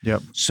moment.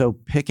 Yep. So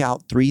pick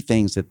out 3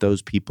 things that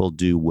those people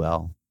do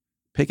well.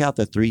 Pick out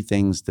the 3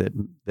 things that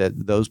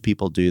those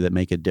people do that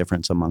make a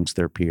difference amongst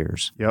their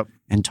peers. Yep.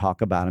 And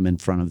talk about them in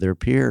front of their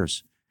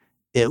peers.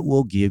 It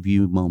will give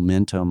you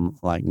momentum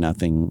like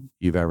nothing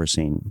you've ever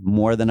seen,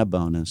 more than a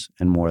bonus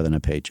and more than a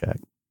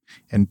paycheck.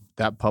 And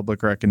that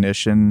public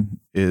recognition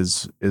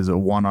is a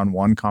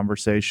one-on-one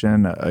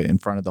conversation in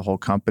front of the whole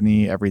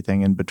company,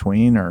 everything in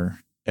between, or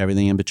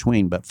everything in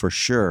between, but for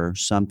sure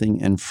something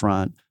in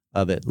front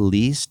of at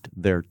least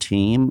their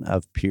team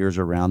of peers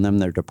around them,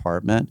 their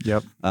department.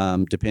 Yep.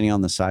 Depending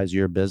on the size of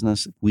your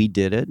business, we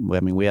did it. I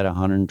mean, we had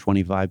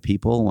 125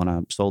 people when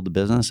I sold the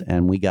business,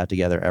 and we got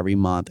together every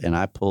month, and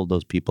I pulled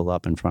those people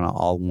up in front of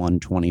all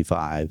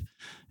 125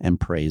 and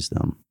praised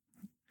them.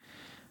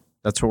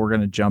 That's what we're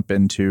going to jump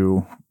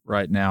into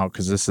right now,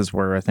 because this is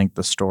where I think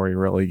the story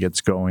really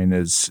gets going.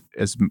 Is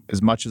as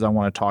much as I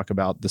want to talk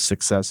about the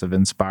success of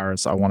Inspire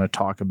Us, I want to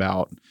talk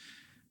about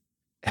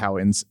how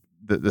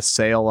the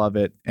sale of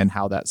it and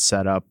how that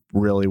set up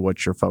really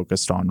what you're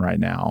focused on right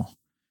now.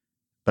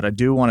 But I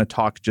do want to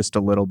talk just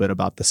a little bit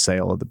about the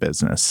sale of the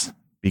business,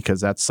 because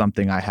that's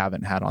something I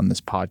haven't had on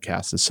this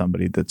podcast as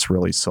somebody that's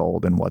really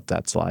sold and what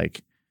that's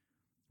like.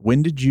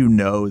 When did you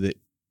know that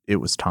it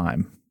was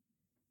time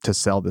to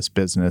sell this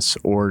business,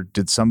 or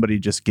did somebody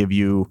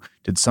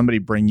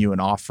bring you an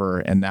offer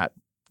and that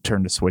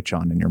turned a switch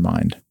on in your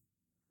mind?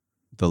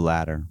 The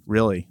latter.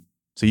 Really?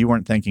 So you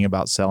weren't thinking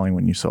about selling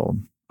when you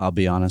sold? I'll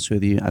be honest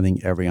with you. I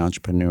think every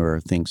entrepreneur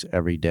thinks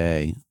every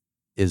day,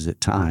 is it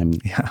time?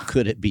 Yeah.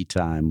 Could it be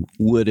time?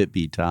 Would it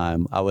be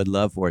time? I would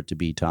love for it to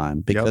be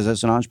time because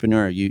as an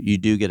entrepreneur, you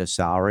do get a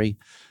salary,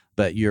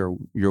 but you're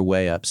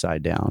way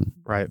upside down.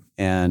 Right.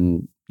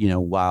 And,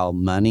 while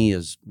money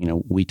is,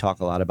 we talk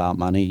a lot about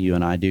money, you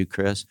and I do,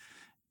 Chris,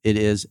 it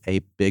is a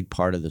big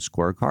part of the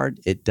scorecard.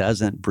 It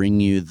doesn't bring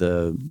you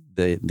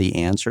the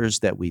answers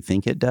that we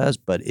think it does,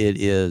 but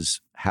it is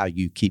how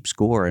you keep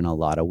score in a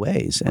lot of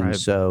ways. And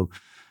so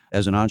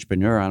as an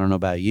entrepreneur, I don't know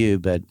about you,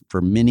 but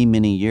for many,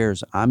 many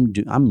years, I'm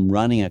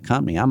running a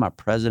company. I'm a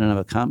president of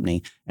a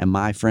company, and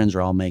my friends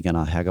are all making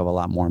a heck of a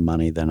lot more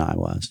money than I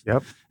was.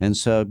 Yep. And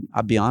so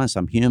I'll be honest,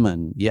 I'm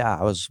human.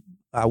 Yeah,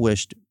 I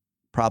wished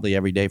probably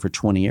every day for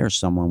 20 years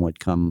someone would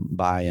come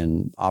by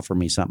and offer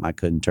me something I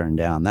couldn't turn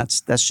down.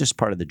 That's just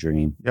part of the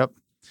dream. Yep.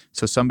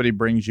 So somebody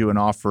brings you an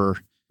offer.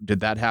 Did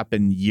that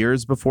happen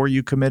years before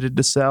you committed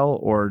to sell,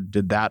 or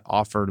did that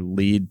offer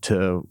lead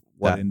to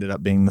what ended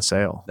up being the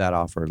sale? That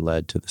offer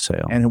led to the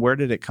sale. And where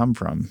did it come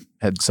from?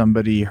 Had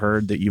somebody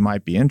heard that you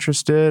might be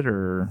interested,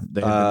 or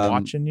they had been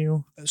watching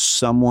you?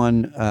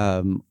 Someone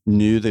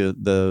knew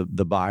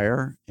the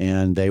buyer,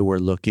 and they were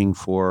looking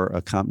for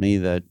a company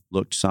that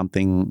looked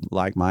something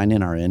like mine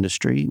in our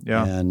industry.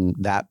 Yeah. And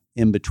that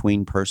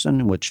in-between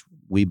person, which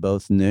we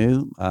both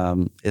knew,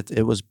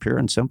 it was pure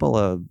and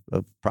simple,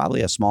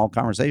 probably a small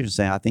conversation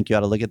saying, I think you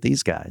ought to look at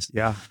these guys.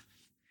 Yeah.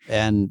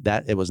 And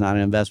that it was not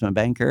an investment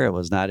banker. It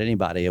was not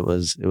anybody. It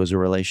was a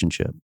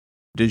relationship.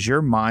 Does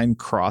your mind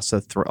cross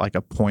a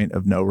point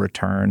of no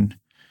return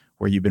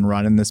where you've been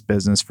running this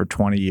business for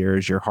 20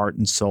 years, your heart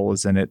and soul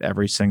is in it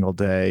every single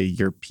day,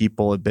 your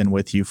people have been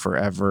with you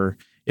forever,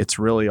 it's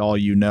really all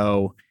you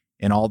know,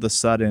 and all of a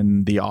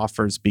sudden the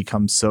offers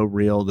become so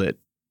real that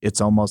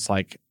it's almost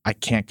like I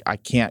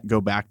can't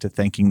go back to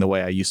thinking the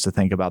way I used to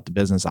think about the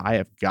business. I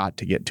have got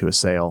to get to a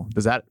sale.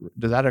 Does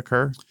that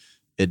occur?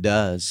 It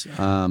does.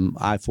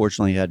 I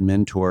fortunately had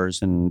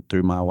mentors, and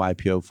through my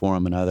YPO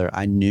forum and other,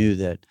 I knew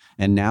that.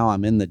 And now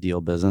I'm in the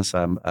deal business.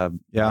 I'm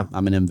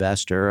an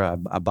investor.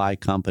 I buy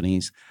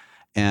companies,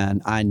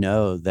 and I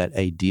know that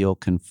a deal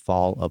can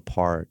fall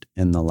apart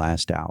in the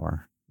last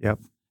hour. Yep.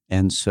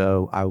 And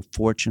so I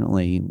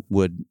fortunately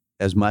would,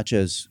 as much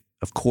as,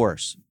 of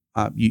course,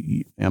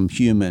 I'm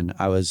human.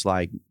 I was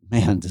like,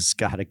 man, this has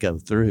got to go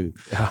through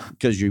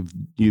because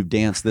you've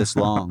danced this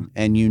long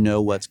and you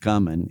know what's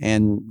coming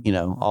and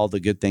all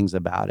the good things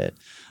about it.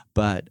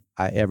 But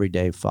I every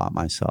day fought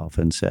myself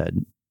and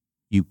said,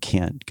 you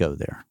can't go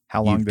there.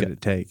 How long did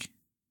it take?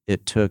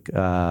 It took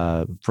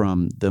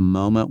from the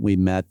moment we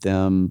met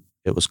them,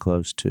 it was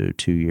close to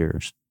 2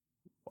 years.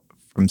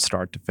 From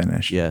start to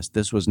finish. Yes.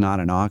 This was not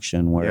an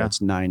auction where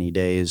it's 90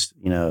 days,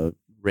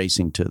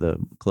 racing to the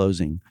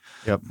closing.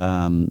 Yep.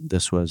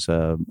 This was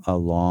a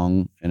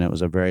long, and it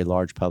was a very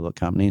large public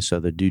company.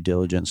 So the due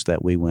diligence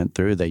that we went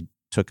through, they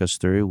took us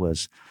through,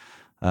 was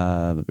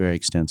very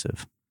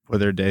extensive. Were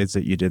there days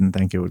that you didn't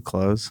think it would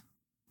close?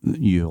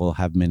 You will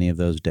have many of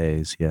those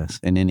days,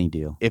 yes, in any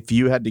deal. If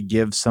you had to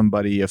give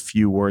somebody a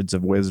few words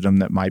of wisdom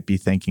that might be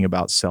thinking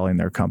about selling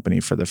their company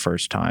for the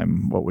first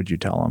time, what would you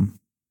tell them?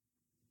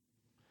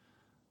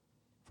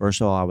 First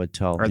of all, I would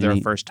tell... Or they're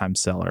a first-time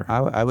seller.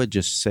 I would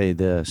just say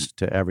this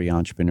to every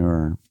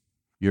entrepreneur.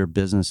 Your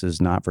business is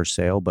not for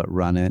sale, but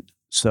run it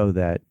so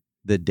that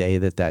the day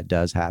that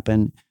does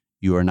happen,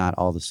 you are not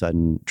all of a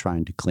sudden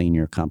trying to clean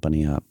your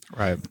company up.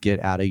 Right. Get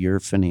out of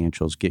your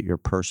financials. Get your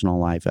personal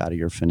life out of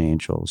your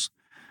financials.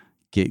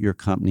 Get your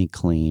company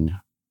clean.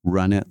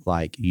 Run it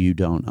like you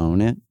don't own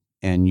it.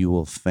 And you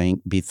will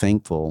be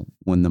thankful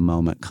when the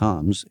moment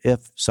comes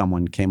if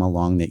someone came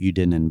along that you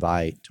didn't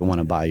invite to want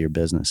to buy your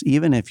business.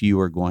 Even if you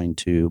were going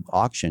to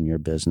auction your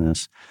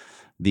business,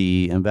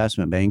 the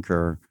investment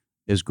banker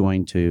is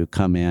going to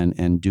come in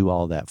and do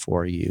all that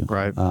for you,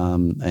 right?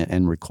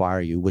 And require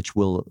you, which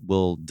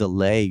will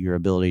delay your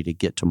ability to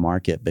get to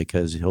market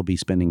because he'll be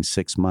spending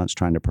 6 months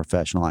trying to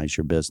professionalize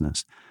your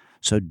business.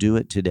 So do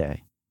it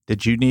today.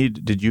 Did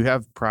you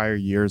have prior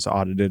years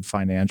audited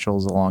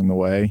financials along the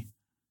way?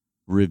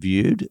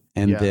 Reviewed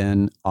and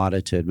then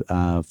audited.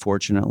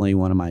 Fortunately,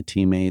 one of my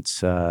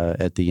teammates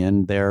at the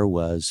end there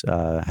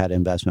had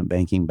investment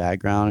banking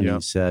background, and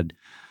he said,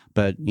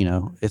 but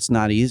it's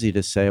not easy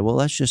to say, well,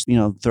 let's just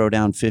throw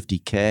down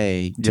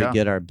 $50K to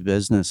get our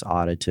business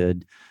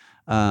audited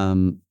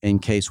in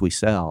case we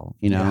sell.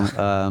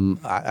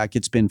 I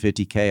could spend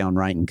 $50K on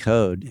writing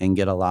code and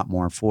get a lot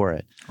more for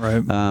it.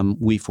 Right.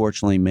 We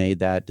fortunately made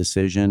that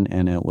decision,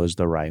 and it was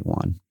the right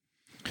one.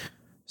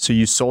 So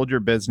you sold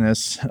your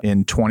business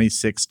in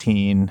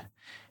 2016,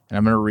 and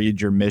I'm going to read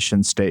your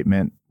mission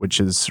statement, which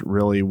is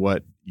really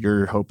what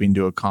you're hoping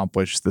to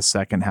accomplish the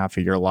second half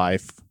of your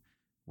life,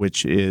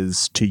 which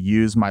is to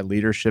use my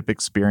leadership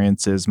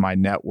experiences, my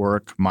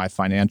network, my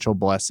financial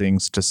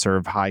blessings to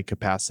serve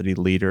high-capacity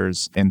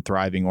leaders in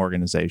thriving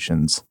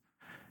organizations.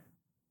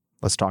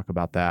 Let's talk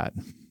about that.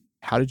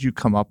 How did you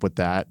come up with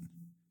that?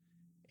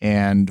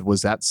 And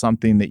was that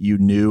something that you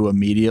knew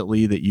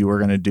immediately that you were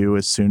going to do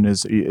as soon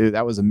as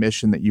that was a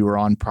mission that you were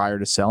on prior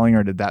to selling,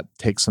 or did that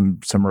take some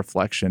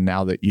reflection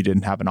now that you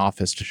didn't have an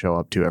office to show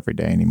up to every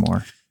day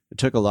anymore? It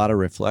took a lot of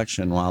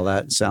reflection. While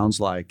that sounds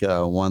like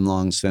one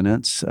long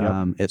sentence,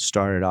 it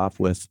started off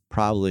with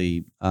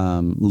probably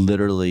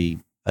literally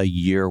a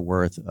year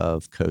worth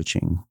of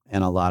coaching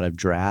and a lot of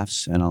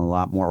drafts and a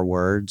lot more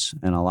words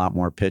and a lot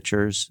more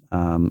pictures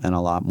and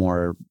a lot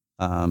more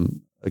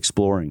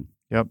exploring.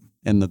 Yep.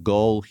 And the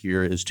goal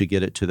here is to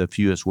get it to the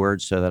fewest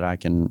words so that I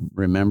can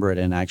remember it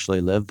and actually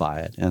live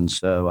by it. And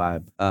so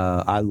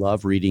I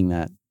love reading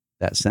that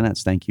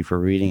sentence. Thank you for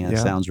reading it. It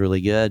sounds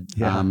really good.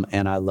 Yeah.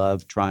 And I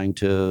love trying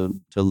to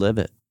live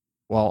it.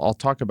 Well, I'll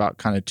talk about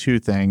kind of two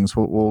things.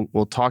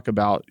 We'll talk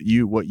about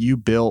what you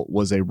built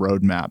was a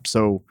roadmap.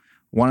 So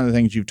one of the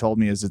things you've told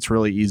me is it's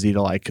really easy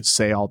to like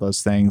say all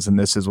those things and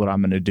this is what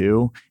I'm going to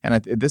do.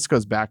 And this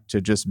goes back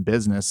to just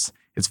business.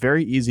 It's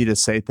very easy to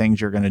say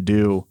things you're going to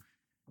do.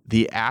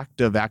 The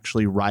act of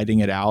actually writing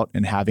it out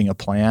and having a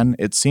plan,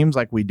 it seems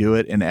like we do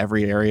it in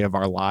every area of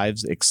our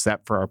lives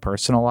except for our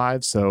personal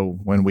lives. So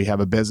when we have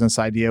a business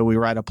idea, we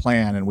write a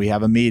plan and we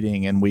have a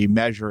meeting and we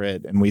measure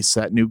it and we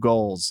set new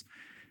goals.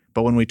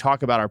 But when we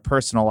talk about our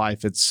personal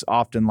life, it's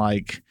often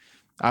like,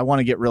 I want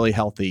to get really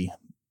healthy,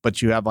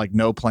 but you have like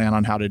no plan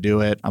on how to do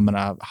it. I'm going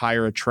to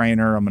hire a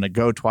trainer. I'm going to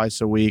go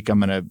twice a week. I'm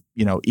going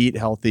to, eat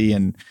healthy,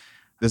 and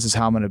this is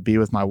how I'm going to be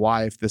with my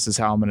wife. This is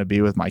how I'm going to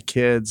be with my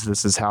kids.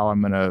 This is how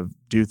I'm going to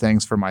do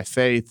things for my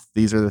faith.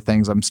 These are the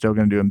things I'm still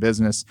going to do in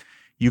business.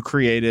 You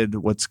created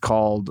what's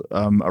called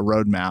a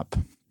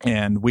roadmap.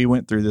 And we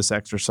went through this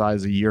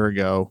exercise a year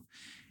ago.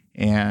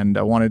 And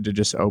I wanted to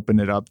just open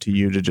it up to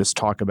you to just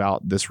talk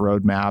about this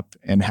roadmap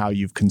and how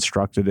you've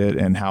constructed it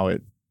and how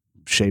it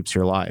shapes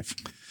your life.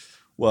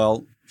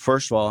 Well,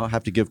 first of all, I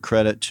have to give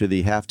credit to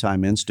the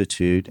Halftime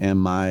Institute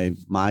and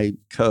my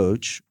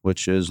coach,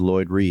 which is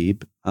Lloyd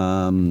Reeb,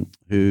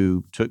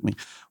 who took me.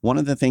 One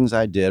of the things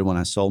I did when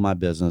I sold my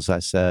business, I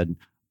said,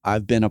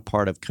 I've been a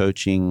part of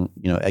coaching,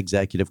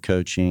 executive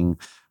coaching.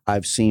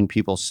 I've seen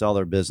people sell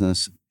their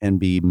business and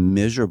be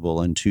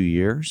miserable in 2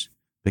 years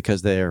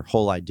because their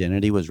whole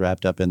identity was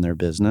wrapped up in their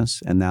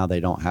business, and now they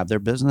don't have their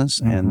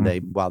business. Mm-hmm.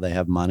 And while they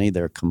have money,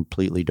 they're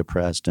completely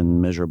depressed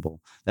and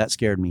miserable. That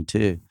scared me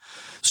too.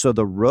 So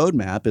the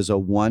roadmap is a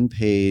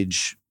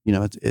one-page,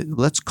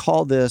 let's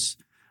call this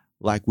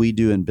like we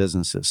do in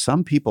businesses.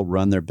 Some people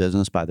run their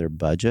business by their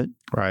budget,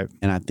 right?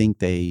 And I think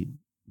they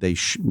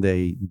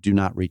do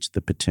not reach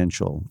the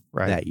potential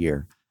that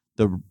year.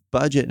 The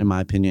budget, in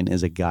my opinion,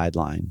 is a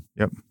guideline.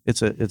 Yep.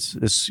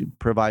 It's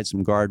provides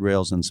some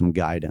guardrails and some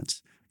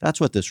guidance. That's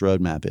what this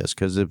roadmap is.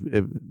 Because if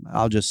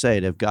I'll just say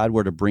it, if God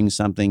were to bring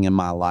something in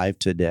my life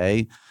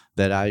today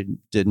that I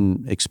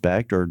didn't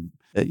expect, or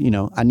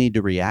I need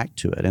to react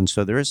to it. And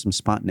so there is some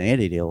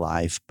spontaneity to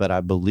life, but I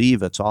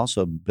believe it's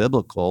also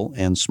biblical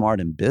and smart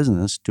in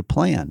business to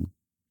plan.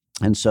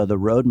 And so the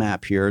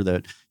roadmap here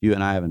that you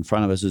and I have in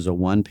front of us is a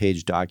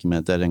one-page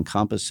document that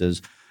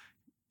encompasses,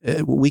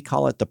 we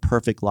call it the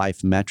perfect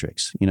life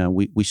metrics.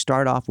 We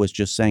start off with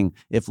just saying,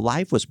 if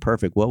life was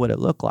perfect, what would it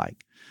look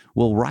like?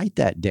 We'll write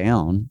that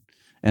down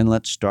and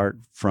let's start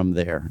from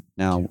there.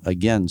 Now,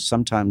 again,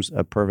 sometimes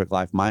a perfect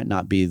life might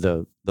not be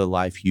the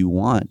life you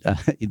want.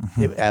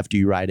 After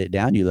you write it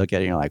down, you look at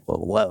it and you're like, well,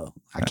 whoa,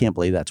 I can't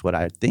believe that's what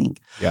I think.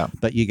 Yeah.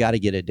 But you got to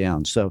get it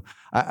down. So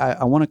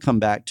I want to come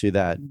back to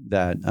that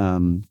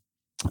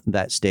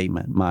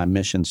statement, my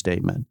mission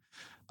statement.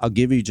 I'll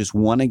give you just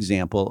one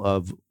example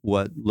of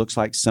what looks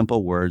like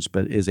simple words,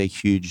 but is a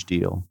huge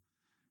deal.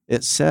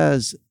 It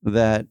says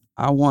that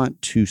I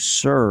want to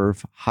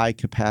serve high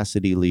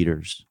capacity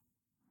leaders.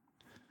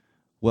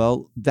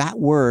 Well, that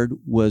word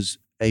was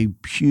a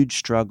huge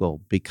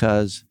struggle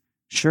because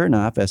sure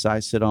enough, as I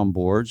sit on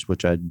boards,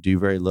 which I do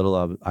very little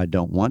of, I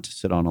don't want to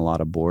sit on a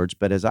lot of boards,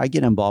 but as I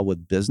get involved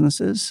with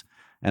businesses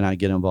and I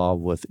get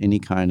involved with any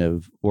kind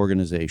of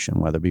organization,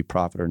 whether it be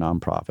profit or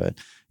nonprofit,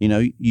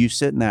 you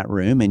sit in that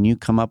room and you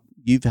come up,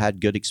 you've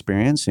had good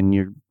experience and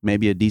you're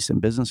maybe a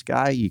decent business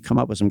guy, you come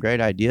up with some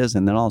great ideas,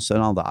 and then all of a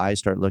sudden all the eyes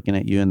start looking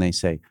at you and they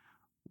say,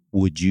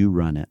 would you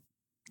run it?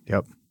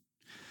 Yep.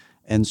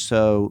 And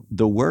so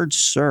the word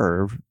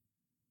serve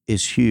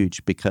is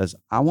huge because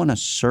I want to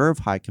serve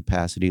high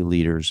capacity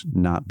leaders,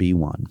 not be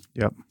one.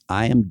 Yep.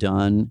 I am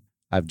done.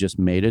 I've just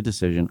made a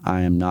decision.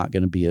 I am not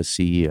going to be a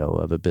CEO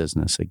of a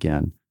business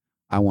again.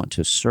 I want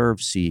to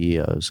serve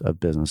CEOs of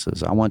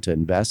businesses. I want to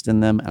invest in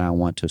them and I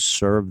want to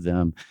serve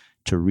them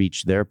to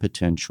reach their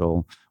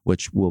potential,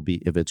 which will be,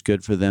 if it's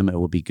good for them, it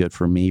will be good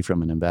for me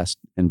from an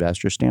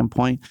investor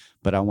standpoint.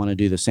 But I want to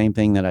do the same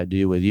thing that I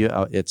do with you.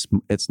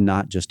 It's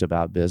not just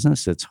about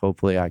business. It's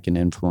hopefully I can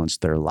influence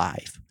their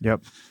life.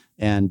 Yep.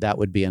 And that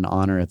would be an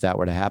honor if that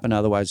were to happen.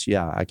 Otherwise,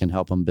 yeah, I can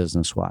help them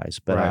business-wise.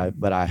 But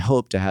I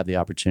hope to have the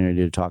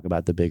opportunity to talk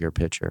about the bigger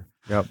picture.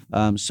 Yep.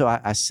 So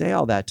I say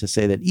all that to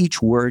say that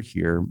each word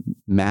here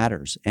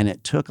matters. And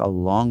it took a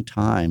long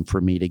time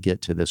for me to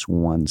get to this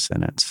one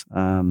sentence.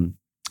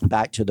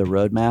 Back to the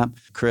roadmap,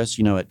 Chris,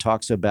 it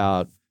talks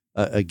about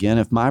again,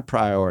 if my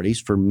priorities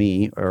for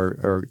me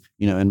or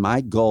and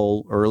my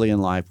goal early in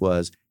life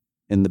was,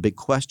 and the big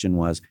question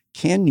was,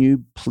 can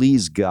you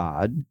please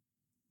God?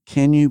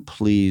 Can you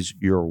please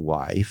your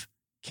wife?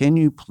 Can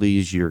you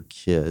please your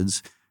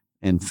kids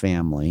and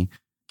family?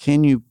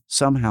 Can you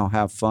somehow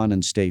have fun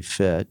and stay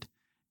fit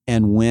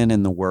and win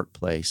in the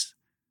workplace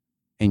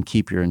and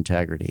keep your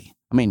integrity?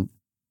 I mean,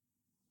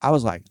 I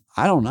was like,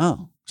 I don't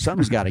know.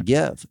 Something's got to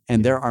give.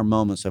 And there are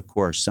moments, of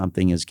course,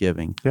 something is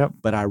giving. Yep.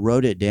 But I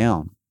wrote it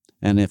down.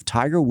 And if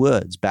Tiger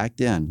Woods, back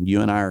then,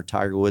 you and I are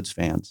Tiger Woods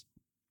fans,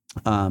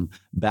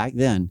 back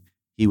then,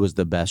 he was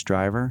the best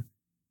driver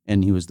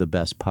and he was the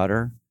best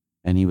putter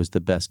and he was the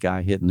best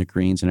guy hitting the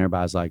greens. And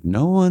everybody's like,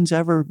 no one's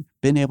ever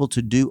been able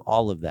to do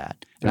all of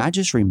that. And I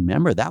just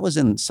remember that was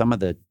in some of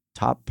the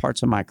top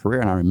parts of my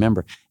career. And I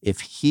remember, if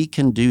he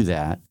can do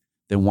that,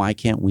 then why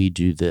can't we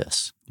do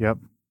this? Yep.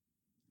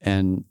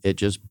 And it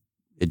just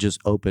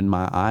opened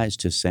my eyes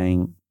to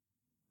saying,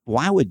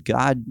 why would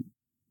God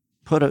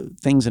put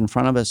things in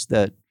front of us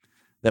that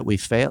we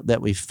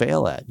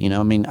fail at?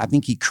 I mean, I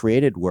think he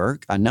created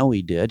work. I know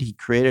he did. He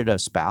created a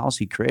spouse.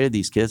 He created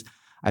these kids.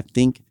 I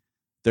think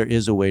there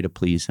is a way to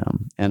please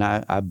him. And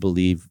I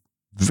believe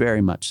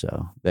very much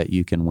so that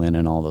you can win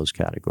in all those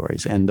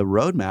categories. And the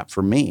roadmap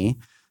for me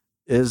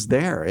is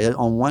there.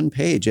 On one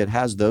page, it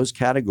has those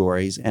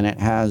categories and it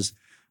has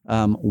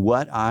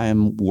what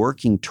I'm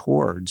working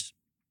towards.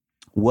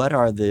 What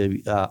are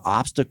the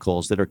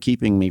obstacles that are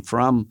keeping me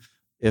from,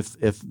 if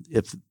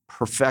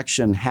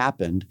perfection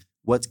happened,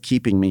 what's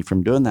keeping me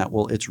from doing that?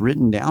 Well, it's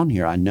written down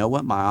here. I know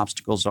what my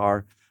obstacles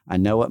are. I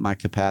know what my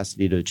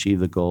capacity to achieve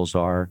the goals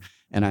are.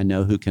 And I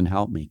know who can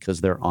help me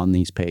because they're on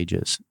these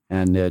pages.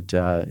 And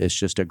it's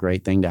just a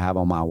great thing to have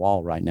on my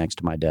wall right next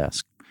to my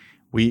desk.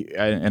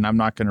 And I'm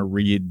not going to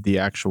read the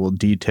actual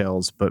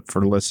details, but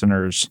for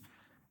listeners,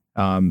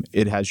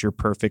 it has your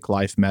perfect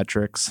life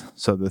metrics.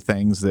 So the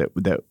things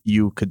that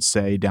you could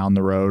say down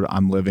the road,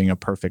 I'm living a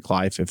perfect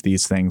life if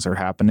these things are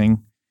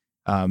happening.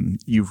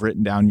 You've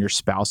written down your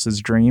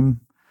spouse's dream.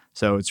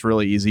 So it's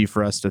really easy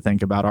for us to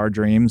think about our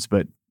dreams,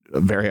 but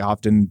very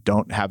often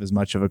don't have as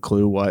much of a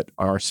clue what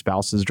our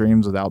spouse's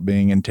dreams without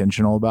being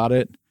intentional about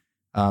it.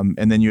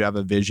 And then you have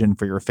a vision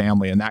for your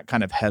family, and that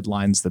kind of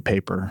headlines the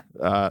paper,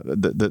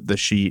 the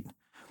sheet.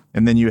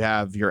 And then you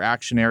have your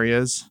action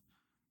areas.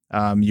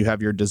 You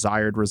have your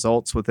desired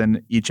results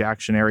within each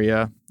action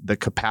area, the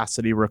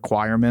capacity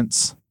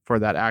requirements for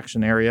that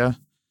action area,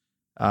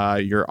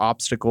 your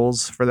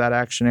obstacles for that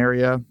action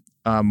area,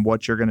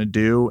 what you're going to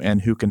do,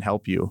 and who can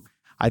help you.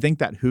 I think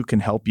that who can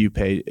help you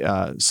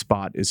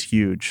spot is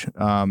huge,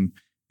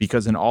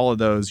 because in all of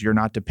those, you're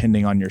not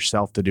depending on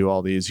yourself to do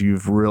all these.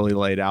 You've really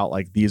laid out,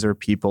 like, these are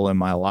people in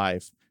my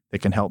life that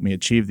can help me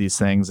achieve these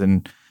things.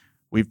 And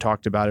we've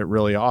talked about it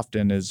really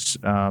often is,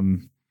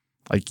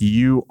 like,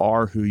 you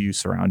are who you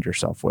surround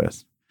yourself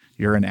with.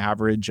 You're an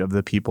average of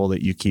the people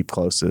that you keep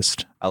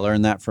closest. I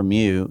learned that from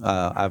you.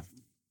 I've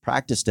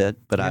practiced it,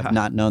 but I've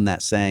not known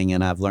that saying,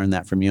 and I've learned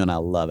that from you, and I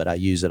love it. I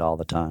use it all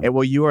the time.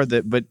 Well,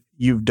 but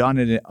you've done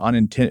it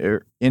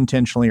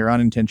intentionally or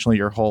unintentionally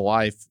your whole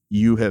life.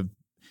 You have,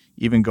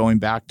 even going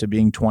back to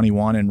being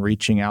 21 and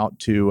reaching out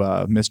to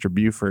Mr.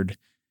 Buford,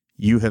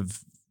 you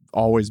have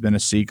always been a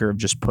seeker of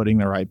just putting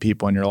the right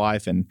people in your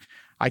life. And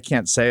I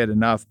can't say it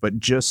enough, but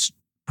just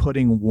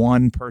putting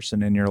one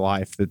person in your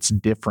life that's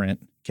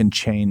different can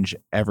change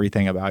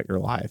everything about your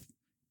life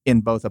in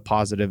both a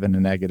positive and a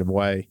negative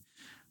way.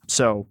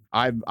 So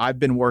I've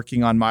been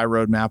working on my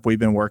roadmap. We've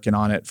been working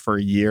on it for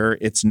a year.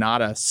 It's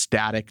not a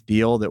static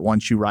deal that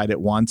once you write it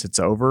once, it's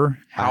over.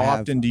 How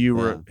often do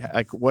you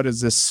what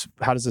is this?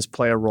 How does this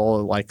play a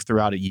role like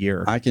throughout a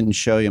year? I can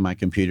show you my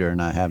computer,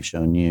 and I have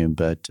shown you,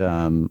 but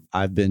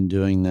I've been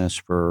doing this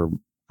for,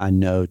 I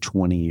know,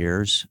 20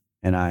 years,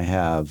 and I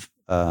have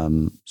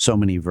so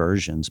many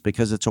versions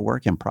because it's a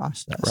work in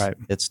process. Right.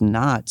 It's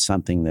not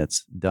something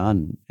that's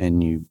done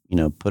and you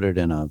put it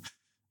in a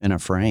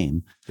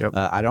frame. Yep.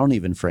 I don't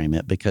even frame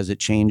it because it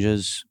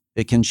changes.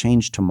 It can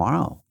change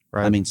tomorrow.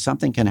 Right. I mean,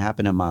 something can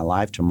happen in my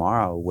life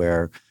tomorrow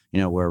where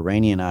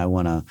Rainey and I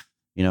want to,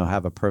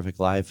 have a perfect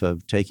life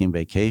of taking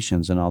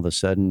vacations, and all of a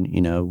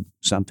sudden,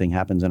 something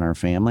happens in our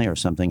family or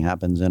something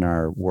happens in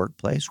our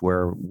workplace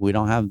where we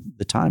don't have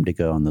the time to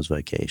go on those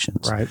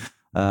vacations. Right.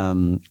 I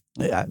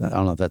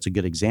don't know if that's a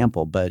good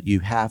example, but you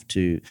have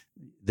to,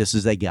 this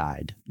is a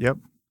guide. Yep.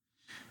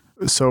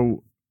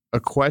 So a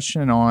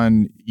question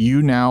on,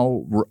 you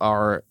now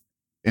are,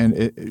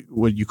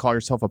 would you call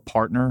yourself a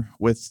partner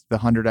with the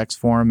 100X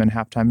Forum and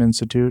Halftime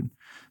Institute?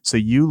 So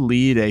you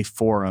lead a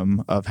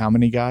forum of how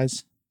many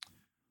guys?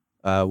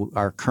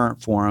 Our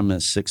current forum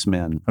is 6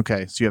 men.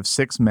 Okay. So you have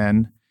 6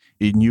 men,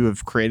 and you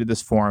have created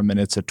this forum, and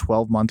it's a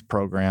 12-month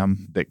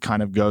program that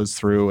kind of goes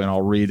through, and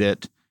I'll read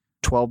it,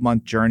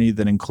 12-month journey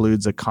that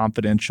includes a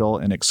confidential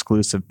and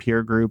exclusive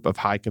peer group of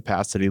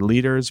high-capacity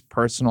leaders,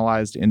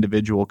 personalized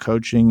individual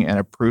coaching, and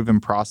a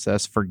proven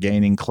process for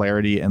gaining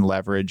clarity and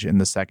leverage in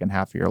the second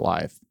half of your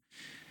life.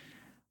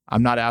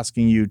 I'm not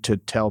asking you to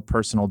tell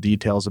personal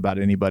details about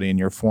anybody in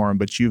your forum,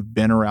 but you've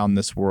been around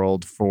this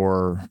world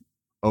for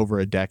over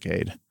a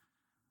decade.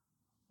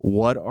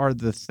 What are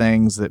the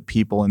things that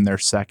people in their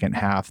second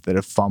half that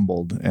have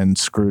fumbled and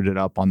screwed it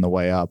up on the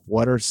way up?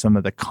 What are some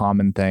of the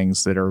common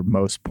things that are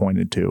most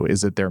pointed to?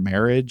 Is it their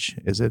marriage?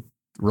 Is it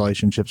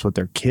relationships with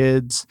their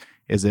kids?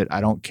 Is it,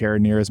 I don't care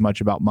near as much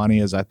about money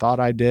as I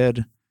thought I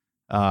did?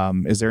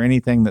 Is there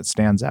anything that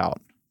stands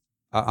out?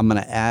 I'm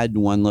going to add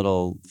one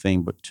little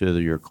thing to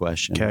your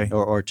question, Okay.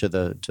 or to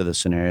the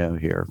scenario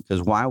here.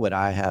 Because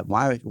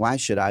why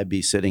should I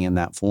be sitting in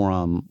that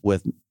forum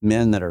with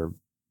men that are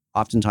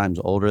oftentimes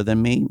older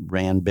than me,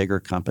 ran bigger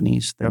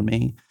companies than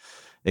me,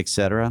 et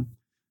cetera?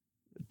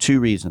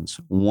 Two reasons.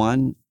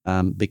 One,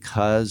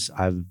 because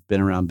I've been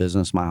around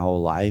business my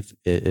whole life,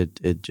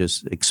 it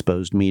just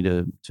exposed me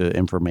to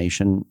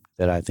information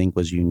that I think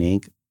was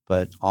unique.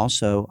 But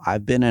also,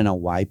 I've been in a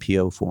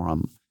YPO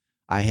forum.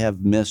 I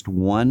have missed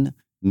one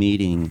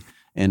meeting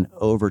in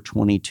over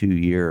 22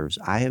 years.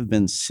 I have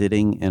been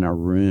sitting in a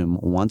room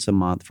once a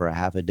month for a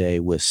half a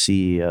day with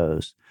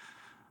CEOs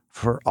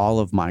for all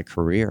of my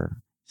career,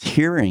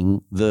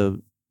 hearing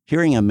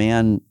a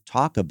man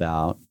talk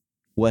about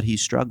what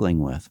he's struggling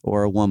with,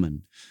 or a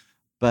woman.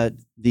 But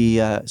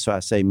so I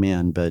say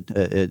men, but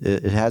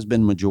it has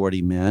been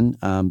majority men,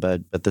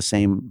 but the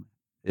same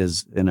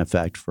is in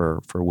effect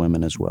for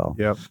women as well.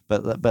 Yep.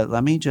 But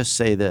let me just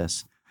say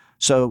this.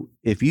 So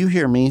if you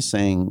hear me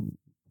saying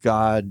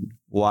God,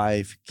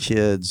 wife,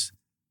 kids,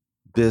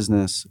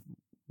 business,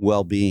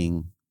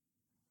 well-being,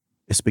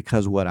 it's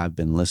because what I've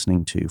been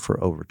listening to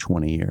for over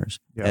 20 years.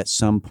 Yep. At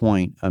some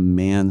point, a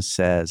man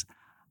says,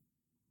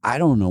 I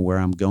don't know where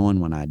I'm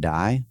going when I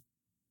die.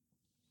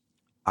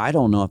 I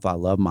don't know if I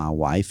love my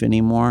wife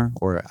anymore,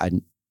 or I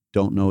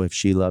don't know if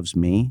she loves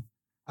me,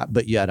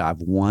 but yet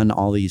I've won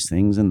all these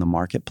things in the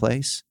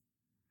marketplace.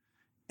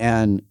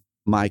 And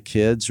my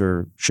kids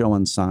are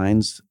showing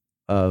signs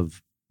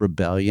of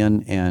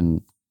rebellion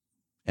and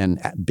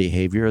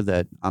behavior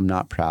that I'm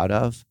not proud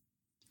of.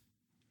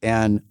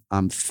 And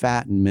I'm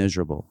fat and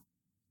miserable.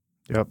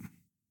 Yep.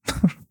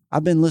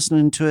 I've been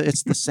listening to it.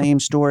 It's the same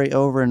story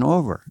over and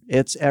over.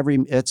 It's every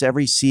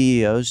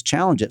CEO's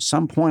challenge. At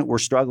some point, we're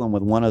struggling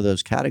with one of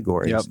those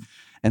categories. Yep.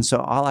 And so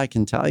all I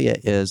can tell you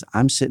is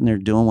I'm sitting there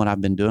doing what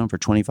I've been doing for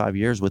 25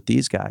 years with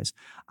these guys.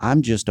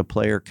 I'm just a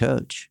player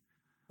coach.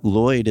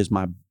 Lloyd is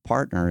my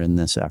partner in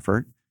this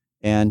effort,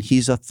 and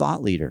he's a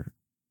thought leader.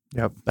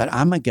 Yep. But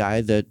I'm a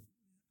guy that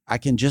I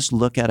can just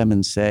look at him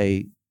and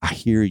say, I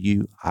hear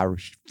you. I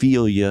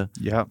feel you.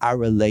 Yep. I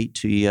relate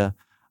to you.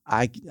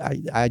 I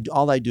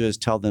all I do is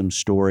tell them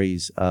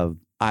stories of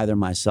either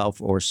myself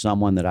or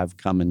someone that I've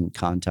come in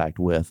contact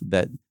with,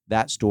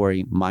 that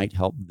story might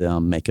help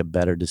them make a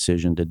better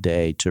decision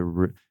today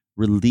to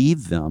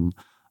relieve them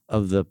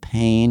of the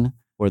pain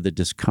or the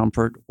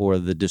discomfort or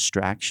the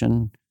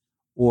distraction,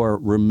 or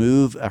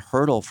remove a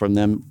hurdle from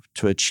them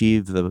to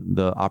achieve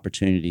the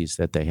opportunities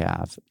that they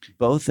have,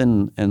 both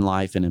in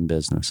life and in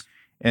business.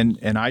 And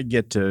I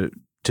get to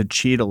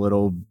cheat a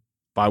little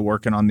by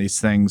working on these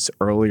things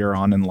earlier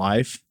on in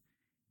life.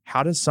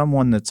 How does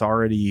someone that's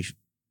already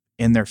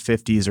in their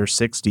 50s or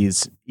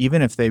 60s,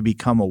 even if they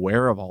become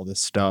aware of all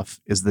this stuff,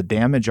 is the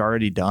damage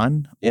already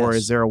done? Yes. Or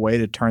is there a way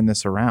to turn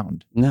this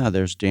around? No,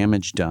 there's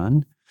damage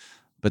done.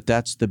 But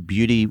that's the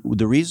beauty.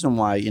 The reason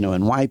why, in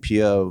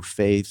YPO,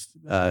 faith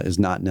is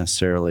not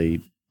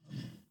necessarily,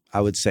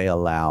 I would say,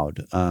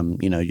 allowed.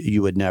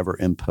 You would never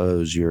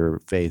impose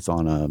your faith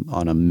on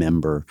a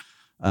member.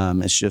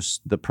 It's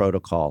just the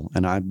protocol,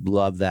 and I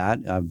love that.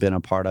 I've been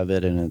a part of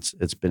it, and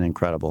it's been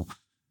incredible.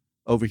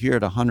 Over here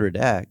at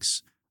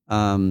 100X,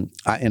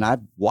 and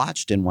I've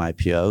watched in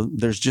YPO,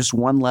 there's just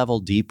one level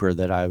deeper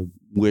that I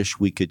wish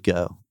we could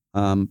go.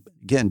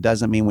 Again,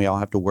 doesn't mean we all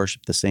have to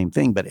worship the same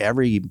thing, but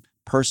every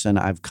person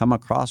I've come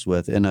across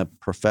with in a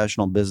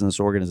professional business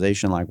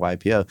organization like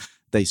YPO,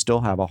 they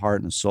still have a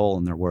heart and a soul,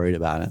 and they're worried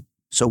about it.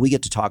 So we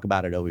get to talk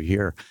about it over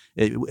here.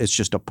 It's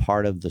just a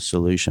part of the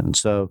solution.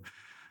 So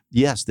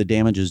yes, the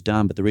damage is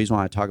done, but the reason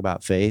why I talk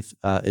about faith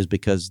is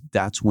because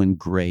that's when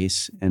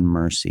grace and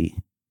mercy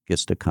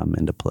gets to come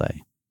into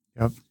play.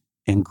 Yep.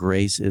 And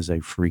grace is a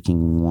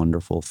freaking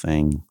wonderful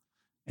thing.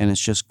 And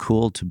it's just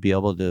cool to be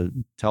able to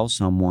tell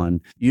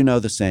someone,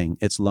 the saying,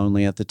 it's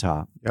lonely at the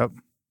top. Yep.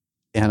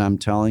 And I'm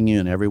telling you,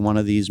 in every one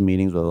of these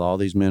meetings with all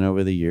these men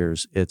over the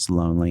years, it's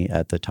lonely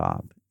at the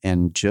top.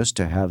 And just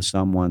to have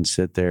someone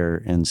sit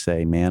there and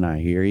say, man, I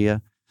hear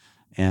you,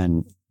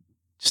 and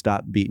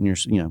stop beating your,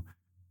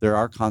 there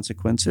are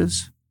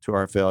consequences to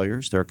our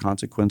failures. There are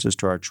consequences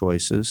to our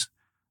choices,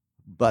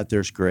 but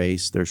there's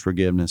grace, there's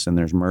forgiveness, and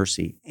there's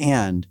mercy.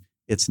 And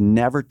it's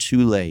never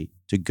too late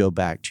to go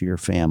back to your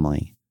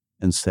family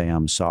and say,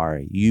 I'm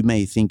sorry. You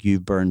may think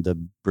you've burned the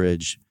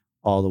bridge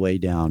all the way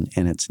down,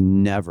 and it's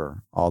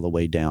never all the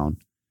way down.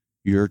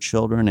 Your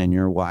children and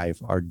your wife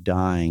are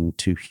dying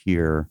to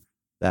hear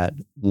that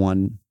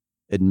one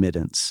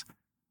admittance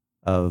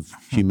of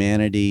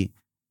humanity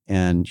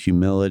and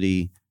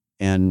humility,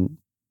 and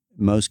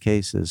in most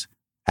cases,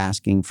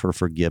 asking for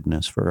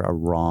forgiveness for a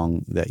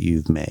wrong that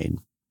you've made,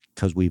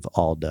 because we've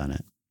all done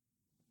it.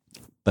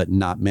 But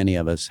not many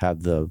of us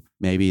have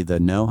maybe the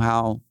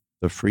know-how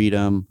the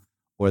freedom,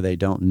 or they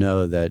don't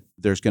know that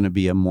there's going to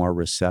be a more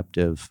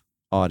receptive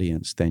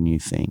audience than you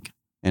think.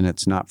 And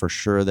it's not for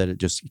sure that it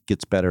just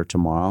gets better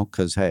tomorrow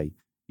because, hey,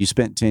 you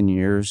spent 10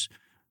 years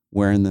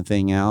wearing the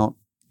thing out.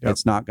 Yep.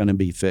 It's not going to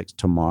be fixed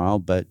tomorrow,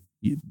 but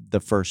the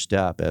first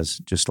step, as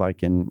just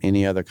like in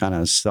any other kind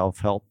of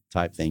self-help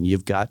type thing,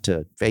 you've got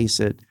to face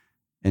it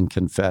and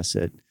confess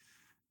it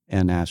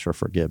and ask for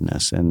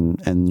forgiveness.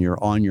 And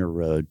you're on your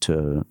road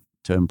to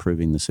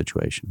improving the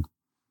situation.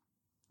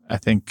 I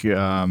think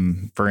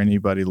for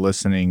anybody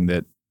listening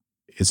that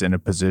is in a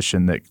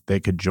position that they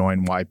could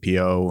join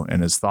YPO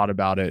and has thought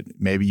about it,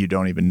 maybe you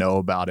don't even know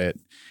about it,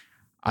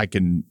 I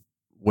can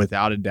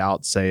without a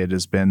doubt say it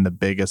has been the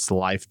biggest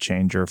life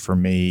changer for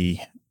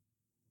me.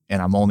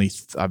 And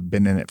I've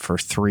been in it for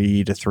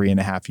 3 to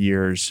 3.5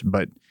 years.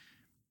 But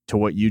to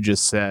what you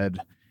just said,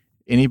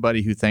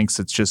 anybody who thinks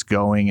it's just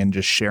going and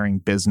just sharing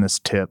business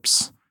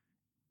tips,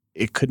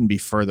 it couldn't be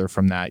further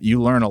from that.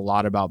 You learn a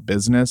lot about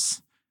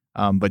business,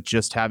 but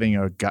just having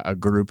a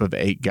group of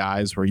 8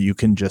 guys where you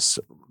can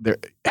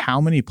how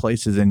many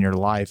places in your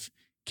life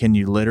can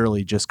you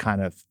literally just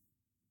kind of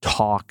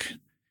talk,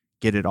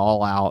 get it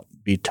all out,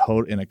 be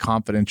in a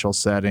confidential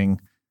setting,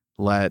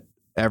 let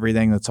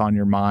everything that's on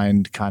your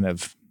mind kind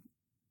of,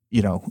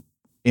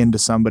 into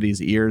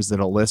somebody's ears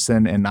that'll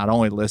listen, and not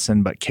only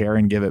listen, but care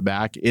and give it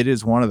back. It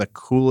is one of the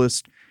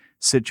coolest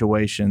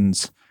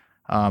situations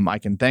I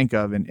can think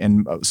of.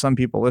 And some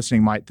people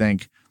listening might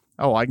think,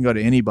 oh, I can go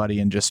to anybody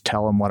and just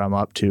tell them what I'm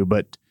up to,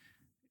 but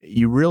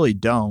you really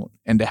don't.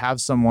 And to have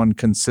someone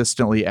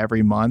consistently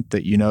every month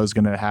that is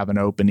going to have an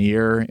open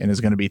ear and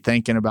is going to be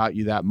thinking about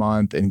you that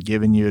month and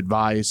giving you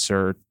advice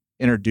or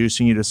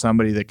introducing you to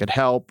somebody that could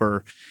help,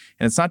 and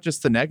it's not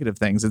just the negative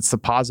things, it's the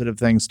positive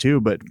things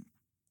too. But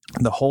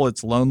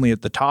it's lonely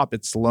at the top.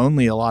 It's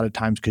lonely a lot of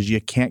times because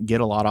you can't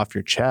get a lot off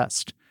your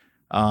chest.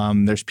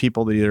 There's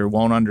people that either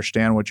won't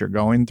understand what you're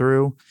going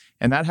through,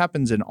 and that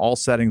happens in all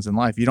settings in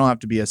life. You don't have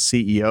to be a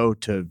CEO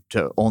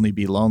to only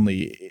be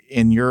lonely.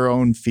 In your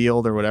own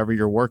field or whatever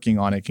you're working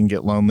on, it can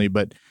get lonely.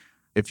 But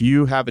if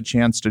you have a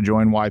chance to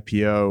join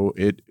YPO,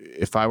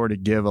 if I were to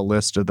give a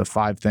list of the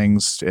 5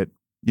 things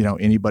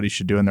anybody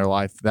should do in their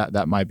life,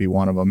 that might be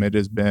one of them. It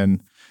has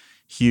been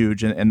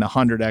huge. And the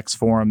 100X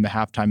Forum, the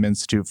Halftime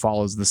Institute,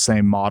 follows the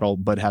same model,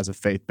 but has a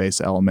faith-based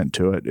element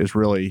to it. Is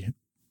really...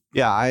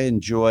 Yeah, I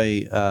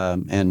enjoy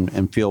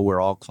and feel we're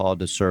all called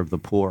to serve the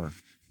poor.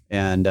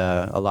 And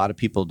a lot of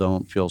people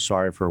don't feel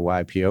sorry for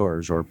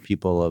YPOers or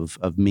people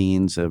of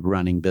means of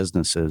running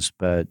businesses.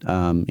 But,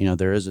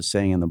 there is a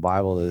saying in the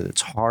Bible that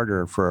it's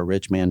harder for a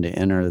rich man to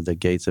enter the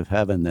gates of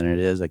heaven than it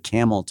is a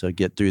camel to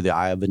get through the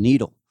eye of a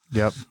needle.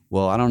 Yep.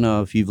 Well, I don't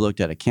know if you've looked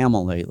at a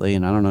camel lately,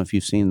 and I don't know if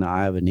you've seen the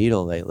eye of a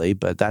needle lately,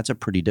 but that's a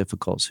pretty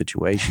difficult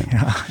situation.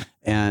 Yeah.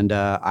 And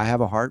I have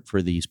a heart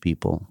for these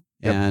people.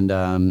 Yep.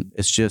 And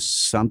it's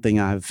just something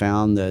I've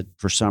found that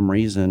for some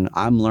reason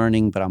I'm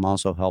learning, but I'm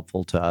also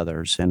helpful to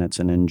others. And it's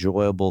an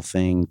enjoyable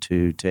thing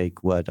to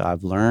take what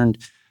I've learned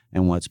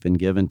and what's been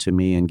given to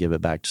me and give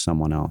it back to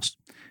someone else.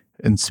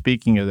 And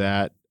speaking of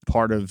that,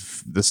 part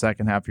of the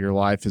second half of your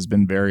life has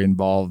been very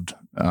involved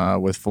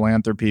with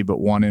philanthropy, but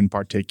one in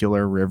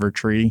particular, River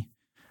Tree.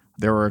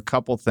 There were a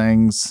couple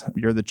things.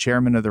 You're the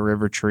chairman of the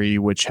River Tree,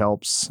 which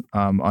helps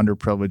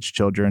underprivileged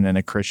children in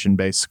a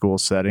Christian-based school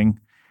setting.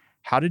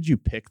 How did you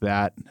pick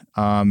that?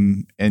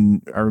 And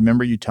I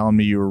remember you telling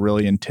me you were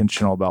really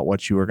intentional about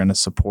what you were going to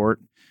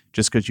support.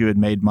 Just because you had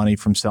made money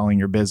from selling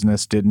your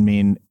business didn't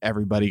mean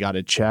everybody got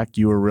a check.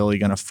 You were really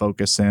going to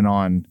focus in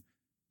on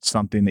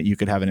something that you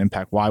could have an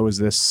impact. Why was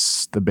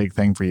this the big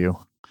thing for you?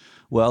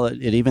 Well, it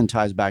even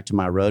ties back to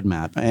my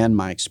roadmap and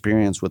my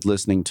experience with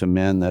listening to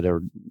men that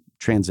are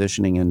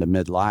transitioning into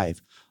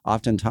midlife.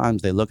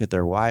 Oftentimes they look at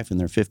their wife and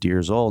they're 50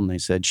 years old and they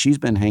said, she's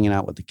been hanging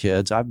out with the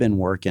kids, I've been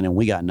working, and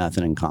we got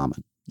nothing in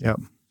common.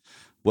 Yep.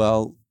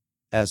 Well,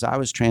 as I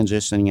was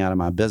transitioning out of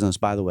my business,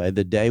 by the way,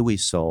 the day we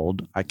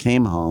sold, I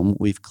came home,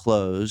 we've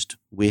closed,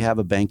 we have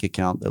a bank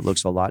account that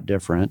looks a lot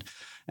different.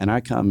 And I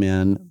come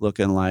in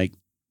looking like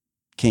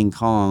King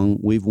Kong.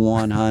 We've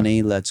won,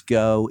 honey. Let's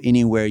go.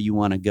 Anywhere you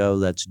want to go,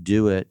 let's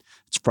do it.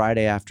 It's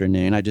Friday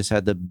afternoon. I just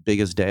had the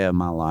biggest day of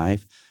my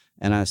life.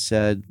 And I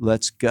said,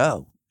 let's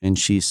go. And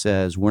she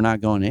says, we're not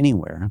going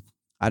anywhere.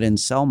 I didn't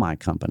sell my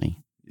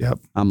company. Yep.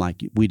 I'm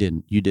like,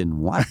 you didn't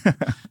what?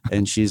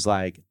 And she's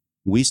like,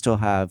 we still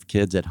have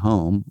kids at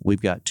home.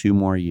 We've got 2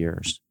 more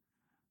years.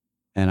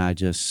 And I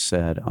just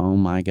said, oh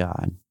my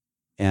God.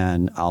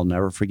 And I'll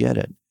never forget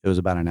it. It was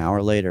about an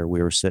hour later.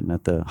 We were sitting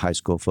at the high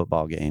school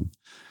football game.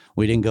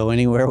 We didn't go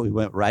anywhere. We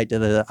went right to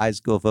the high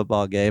school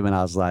football game. And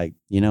I was like,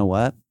 you know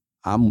what?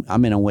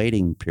 I'm in a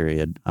waiting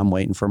period. I'm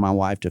waiting for my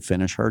wife to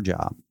finish her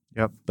job.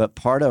 Yep. But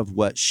part of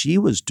what she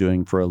was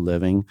doing for a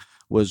living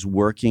was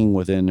working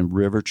within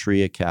River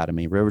Tree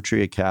Academy. River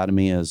Tree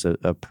Academy is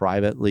a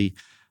privately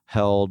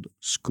held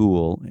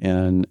school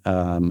in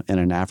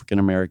an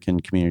African-American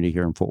community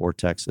here in Fort Worth,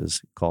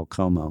 Texas, called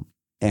Como.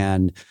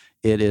 And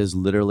it is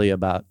literally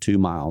about 2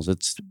 miles.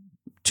 It's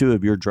two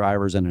of your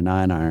drivers and a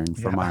 9-iron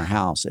from Yeah. our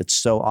house. It's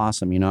so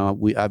awesome.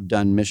 I've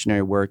done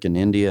missionary work in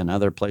India and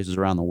other places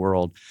around the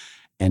world.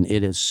 And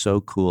it is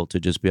so cool to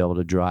just be able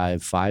to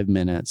drive 5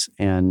 minutes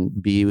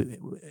and be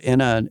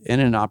in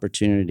an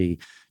opportunity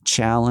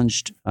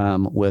challenged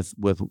with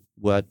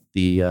what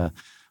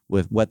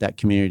that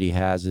community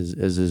has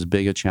is as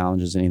big a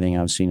challenge as anything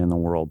I've seen in the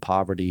world.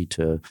 Poverty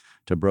to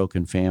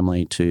broken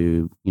family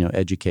to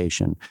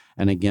education.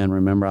 And again,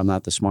 remember, I'm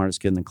not the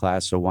smartest kid in the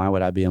class, so why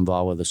would I be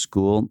involved with a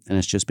school? And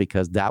it's just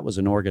because that was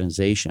an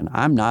organization.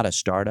 I'm not a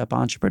startup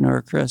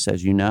entrepreneur, Chris,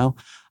 as you know.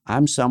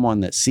 I'm someone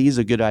that sees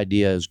a good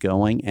idea is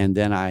going, and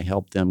then I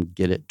help them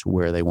get it to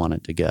where they want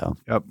it to go.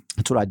 Yep.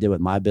 That's what I did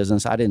with my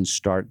business. I didn't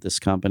start this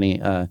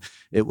company.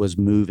 It was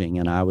moving,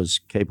 and I was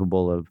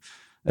capable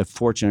of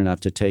fortunate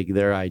enough to take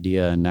their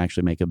idea and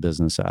actually make a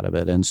business out of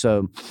it. And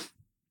so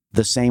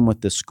the same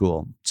with the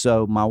school.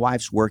 So my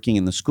wife's working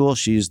in the school.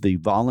 She's the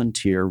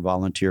volunteer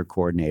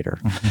coordinator.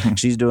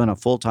 She's doing a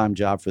full-time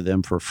job for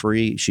them for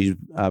free. She's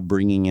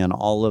bringing in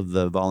all of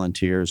the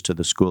volunteers to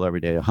the school every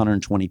day,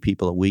 120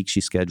 people a week.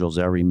 She schedules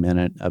every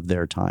minute of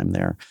their time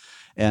there.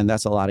 And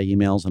that's a lot of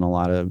emails and a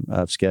lot of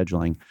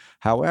scheduling.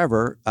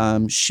 However,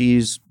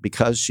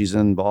 because she's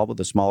involved with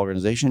a small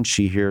organization,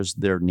 she hears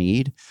their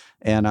need.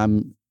 And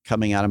I'm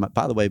coming at them.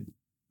 By the way,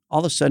 all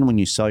of a sudden, when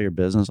you sell your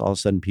business, all of a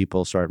sudden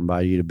people start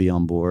inviting you to be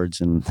on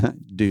boards and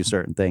do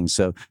certain things.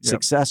 So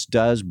success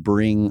does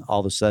bring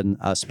all of a sudden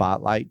a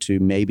spotlight to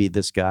maybe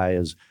this guy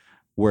is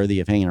worthy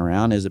of hanging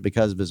around. Is it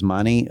because of his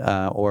money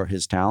or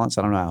his talents?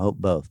 I don't know. I hope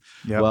both.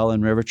 Yep. Well,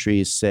 in River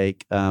Tree's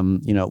sake,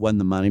 it wasn't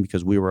the money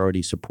because we were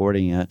already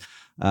supporting it.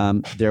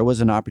 There was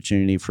an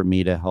opportunity for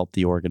me to help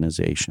the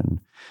organization.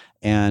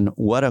 And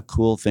what a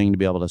cool thing to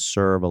be able to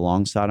serve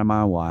alongside of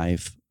my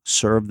wife,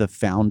 serve the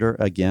founder.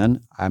 Again,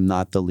 I'm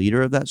not the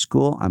leader of that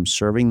school. I'm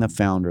serving the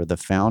founder. The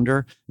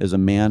founder is a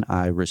man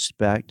I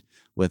respect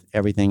with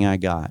everything I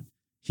got.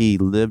 He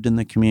lived in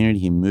the community.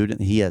 He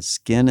moved. He has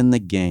skin in the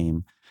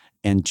game.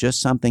 And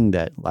just something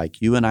that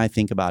like you and I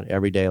think about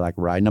every day, like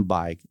riding a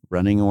bike,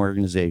 running an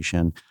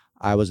organization,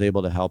 I was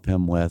able to help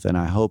him with. And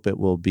I hope it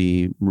will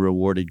be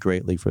rewarded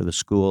greatly for the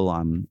school.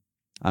 I'm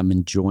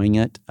enjoying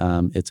it.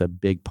 It's a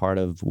big part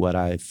of what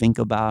I think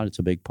about. It's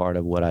a big part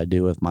of what I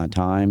do with my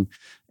time.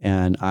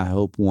 And I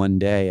hope one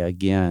day,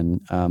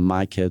 again,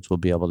 my kids will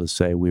be able to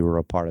say we were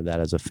a part of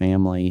that as a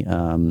family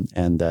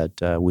and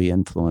that we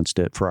influenced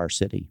it for our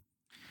city.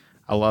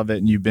 I love it.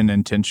 And you've been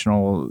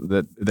intentional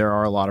that there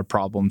are a lot of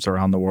problems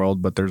around the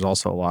world, but there's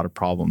also a lot of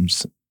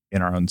problems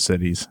in our own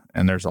cities.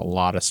 And there's a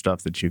lot of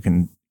stuff that you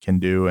can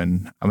do.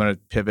 And I'm going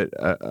to pivot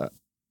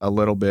a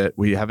little bit.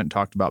 We haven't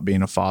talked about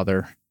being a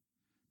father.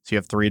 So you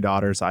have 3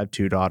 daughters. I have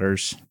 2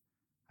 daughters.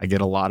 I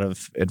get a lot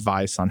of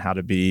advice on how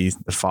to be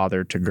the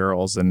father to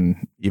girls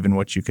and even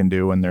what you can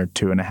do when they're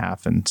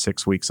 2.5 and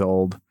 6 weeks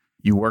old.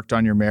 You worked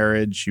on your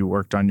marriage, you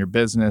worked on your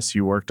business,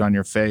 you worked on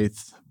your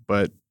faith,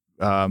 but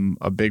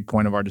a big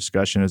point of our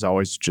discussion has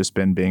always just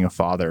been being a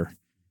father.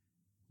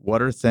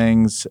 What are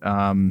things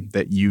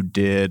that you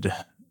did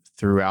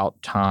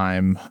throughout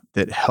time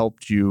that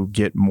helped you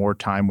get more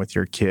time with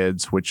your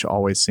kids, which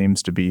always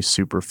seems to be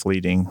super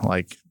fleeting,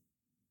 like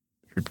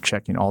you're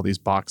checking all these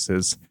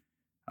boxes?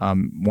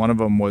 One of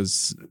them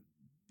was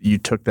you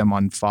took them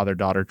on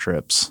father-daughter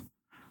trips.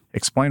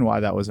 Explain why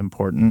that was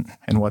important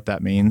and what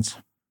that means.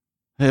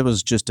 It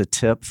was just a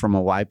tip from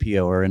a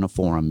YPOer in a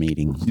forum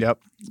meeting. Yep.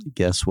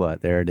 Guess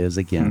what? There it is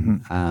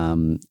again.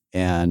 Mm-hmm.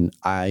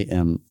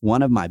 And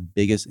one of my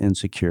biggest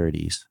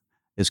insecurities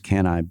is,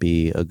 can I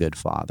be a good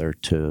father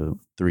to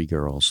 3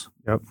 girls?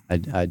 Yep.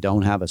 I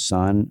don't have a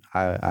son.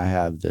 I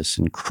have this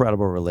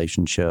incredible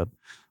relationship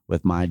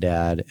with my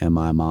dad and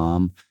my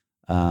mom.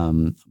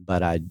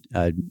 But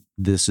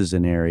this is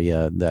an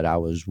area that I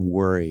was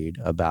worried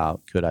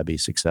about. Could I be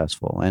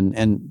successful?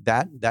 And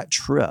that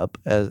trip,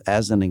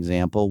 as an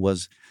example,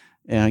 was,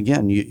 and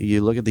again,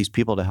 you look at these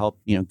people to help,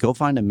 go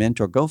find a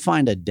mentor, go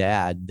find a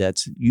dad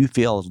that's you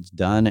feel has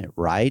done it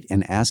right,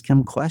 and ask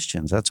him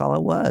questions. That's all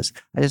it was.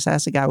 I just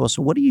asked the guy, well,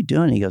 so what are you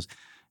doing? He goes, have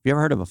you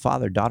ever heard of a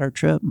father-daughter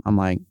trip? I'm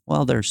like,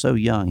 well, they're so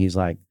young. He's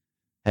like,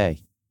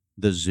 hey,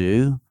 the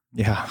zoo.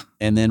 Yeah.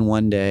 And then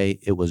one day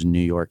it was New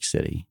York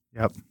City.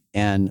 Yep.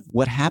 And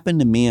what happened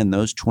to me in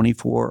those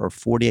 24 or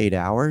 48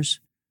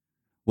 hours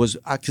was,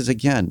 because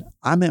again,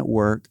 I'm at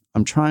work,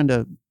 I'm trying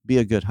to be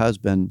a good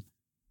husband.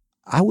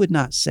 I would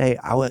not say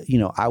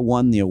I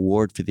won the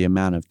award for the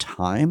amount of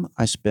time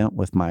I spent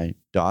with my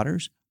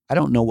daughters. I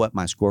don't know what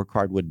my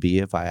scorecard would be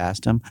if I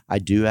asked them. I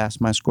do ask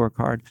my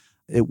scorecard.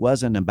 It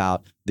wasn't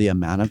about the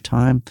amount of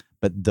time,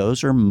 but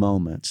those are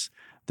moments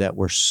that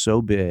were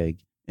so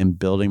big in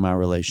building my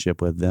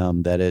relationship with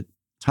them that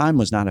time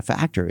was not a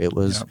factor. It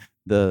was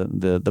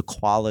the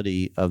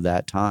quality of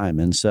that time.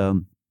 And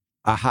so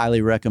I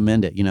highly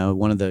recommend it.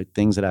 One of the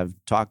things that I've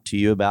talked to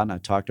you about and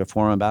I've talked to a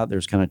forum about,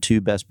 there's kind of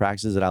 2 best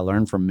practices that I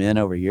learned from men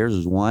over years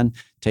is, 1,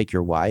 take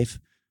your wife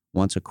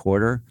once a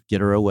quarter,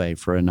 get her away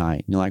for a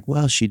night. And you're like,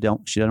 well, she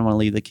doesn't want to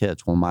leave the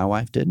kids. Well, my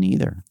wife didn't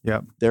either.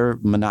 Yep. They're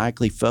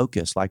maniacally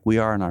focused like we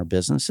are in our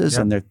businesses.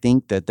 Yep. And they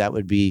think that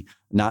would be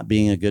not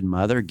being a good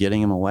mother,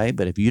 getting them away.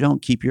 But if you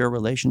don't keep your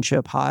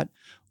relationship hot,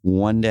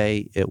 one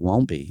day it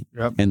won't be.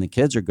 Yep. And the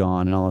kids are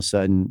gone. And all of a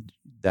sudden,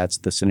 that's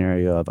the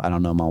scenario of, I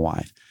don't know my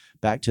wife.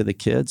 Back to the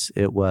kids,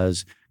 it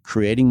was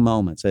creating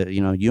moments.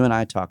 You and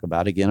I talk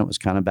about, again, it was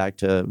kind of back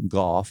to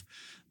golf.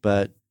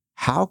 But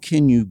how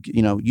can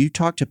you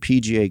talk to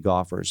PGA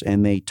golfers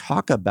and they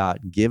talk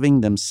about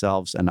giving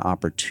themselves an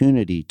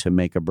opportunity to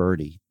make a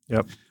birdie,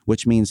 Yep.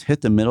 which means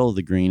hit the middle of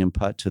the green and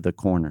putt to the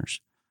corners,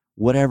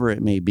 whatever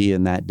it may be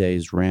in that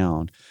day's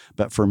round.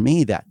 But for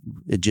me,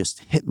 it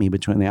just hit me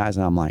between the eyes.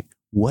 And I'm like,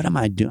 what am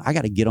I doing? I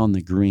got to get on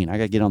the green. I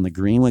got to get on the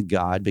green with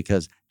God,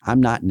 because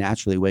I'm not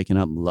naturally waking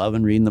up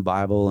loving reading the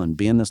Bible and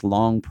being this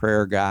long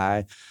prayer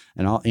guy.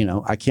 And all,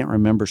 I can't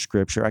remember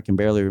scripture. I can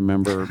barely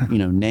remember,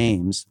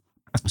 names.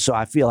 So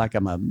I feel like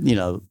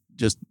I'm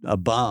just a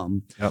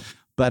bum. Yep.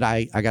 But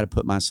I got to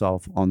put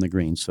myself on the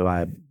green. So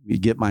I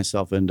get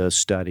myself into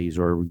studies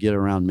or get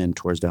around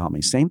mentors to help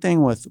me. Same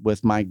thing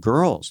with my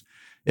girls.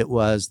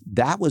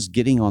 That was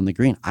getting on the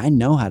green. I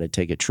know how to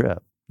take a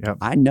trip. Yep.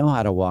 I know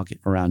how to walk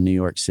around New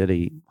York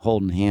City,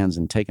 holding hands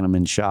and taking them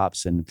in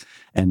shops and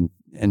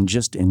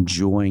just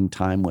enjoying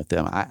time with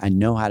them. I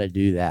know how to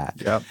do that.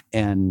 Yep.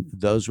 And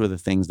those were the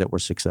things that were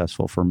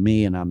successful for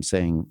me. And I'm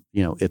saying,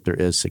 if there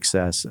is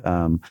success,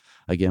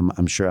 again,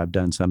 I'm sure I've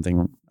done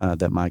something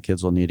that my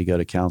kids will need to go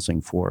to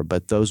counseling for.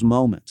 But those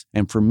moments,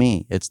 and for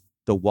me, it's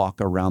the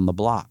walk around the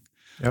block.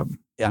 Yep.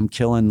 I'm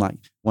killing,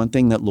 one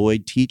thing that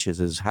Lloyd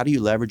teaches is, how do you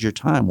leverage your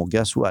time? Well,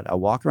 guess what? A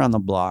walk around the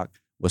block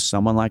with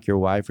someone like your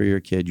wife or your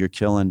kid, you're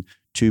killing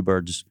two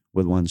birds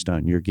with one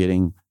stone. You're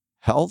getting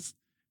health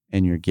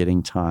and you're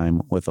getting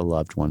time with a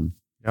loved one.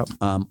 Yep.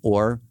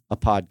 Or a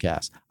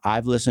podcast.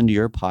 I've listened to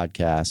your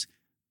podcast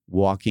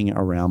walking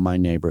around my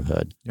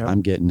neighborhood. Yep.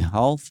 I'm getting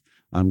health.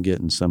 I'm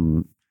getting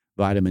some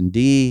vitamin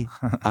D.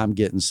 I'm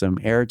getting some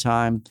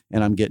airtime,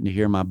 and I'm getting to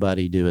hear my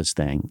buddy do his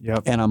thing.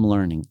 Yep. And I'm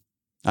learning.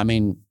 I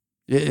mean,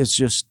 it's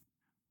just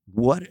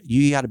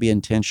you got to be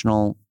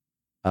intentional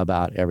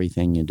about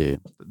everything you do.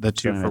 The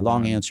two for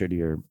long one. answer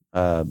to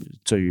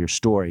your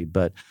story,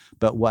 but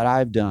what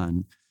I've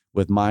done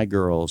with my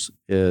girls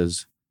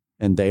is,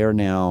 and they are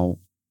now,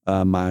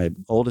 my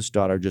oldest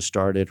daughter just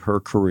started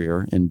her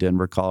career in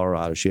Denver,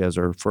 Colorado. She has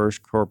her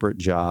first corporate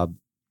job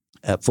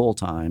at full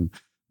time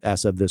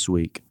as of this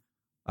week.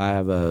 I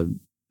have a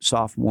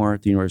sophomore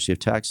at the University of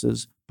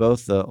Texas.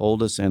 Both the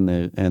oldest and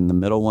the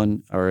middle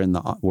one were in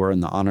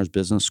the honors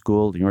business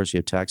school at the University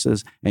of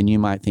Texas. And you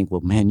might think,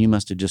 well, man, you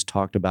must have just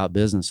talked about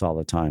business all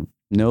the time.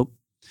 Nope.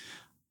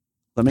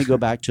 Let me go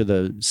back to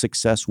the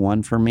success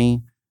one for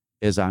me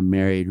is I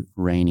married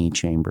Rainey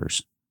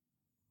Chambers.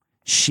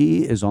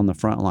 She is on the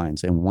front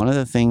lines. And one of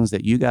the things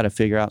that you got to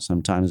figure out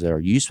sometimes is, are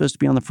you supposed to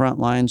be on the front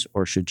lines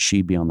or should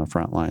she be on the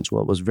front lines?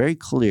 Well, it was very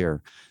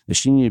clear that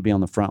she needed to be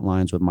on the front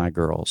lines with my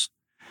girls.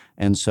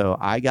 And so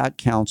I got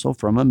counsel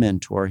from a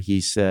mentor. He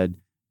said,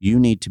 you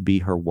need to be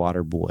her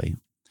water boy.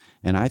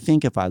 And I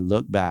think if I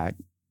look back,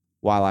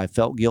 while I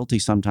felt guilty,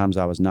 sometimes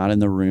I was not in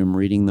the room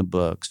reading the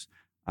books,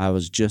 I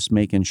was just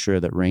making sure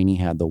that Rainey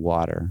had the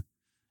water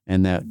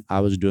and that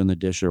I was doing the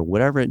dishes or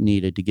whatever it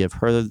needed to give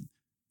her the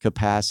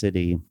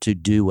capacity to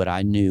do what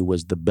I knew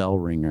was the bell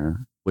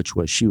ringer, which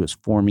was she was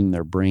forming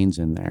their brains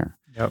in there.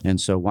 Yep.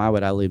 And so why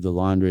would I leave the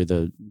laundry,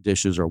 the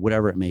dishes, or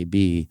whatever it may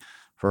be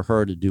for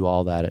her to do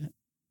all that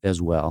as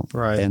well.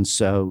 Right. And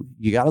so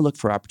you got to look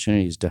for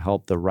opportunities to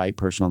help the right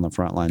person on the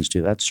front lines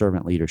too. That's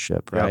servant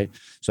leadership, right?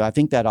 Yep. So I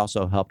think that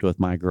also helped with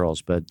my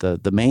girls. But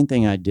the main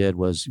thing I did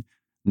was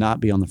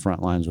not be on the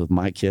front lines with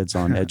my kids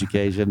on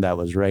education. That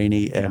was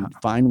Rainey. And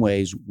find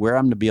ways where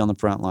I'm to be on the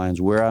front lines,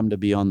 where I'm to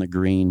be on the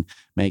green,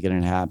 making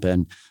it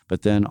happen.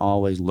 But then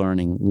always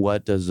learning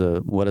what does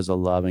a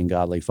loving,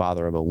 godly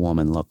father of a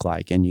woman look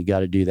like? And you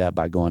got to do that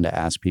by going to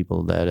ask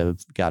people that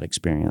have got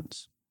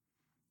experience.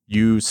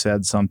 You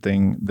said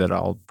something that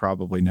I'll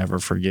probably never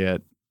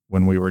forget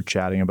when we were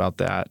chatting about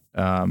that.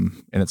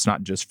 And it's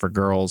not just for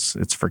girls,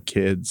 it's for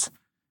kids.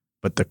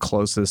 But the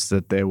closest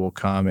that they will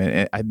come,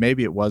 and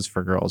maybe it was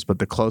for girls, but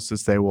the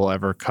closest they will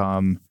ever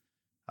come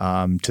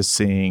to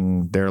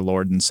seeing their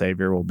Lord and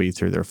Savior will be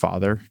through their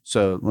father.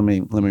 So let me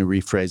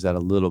rephrase that a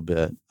little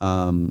bit.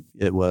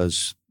 It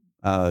was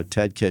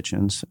Ted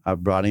Kitchens. I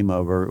brought him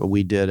over.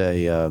 We did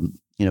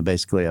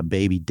basically a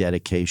baby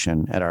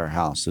dedication at our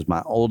house. It's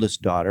my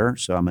oldest daughter,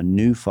 so I'm a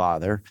new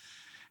father.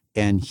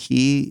 And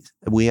he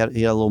had a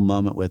little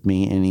moment with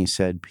me, and he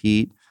said,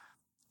 Pete,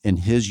 in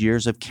his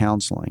years of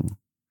counseling,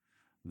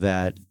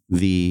 that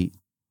the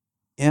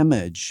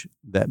image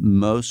that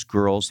most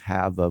girls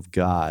have of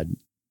God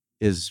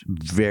is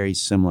very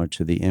similar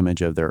to the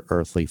image of their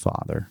earthly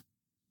father.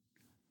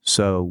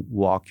 So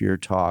walk your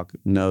talk,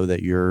 know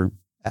that your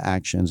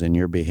actions and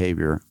your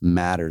behavior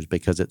matters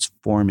because it's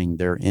forming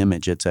their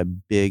image. It's a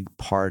big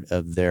part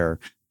of their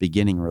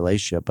beginning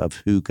relationship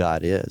of who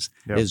God is.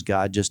 Yep. Is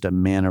God just a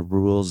man of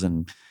rules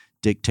and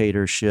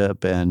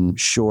dictatorship and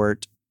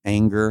short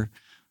anger?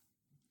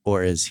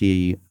 Or is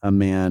he a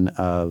man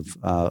of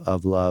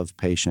love,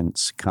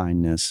 patience,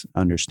 kindness,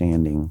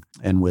 understanding,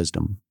 and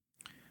wisdom?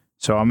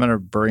 So I'm going to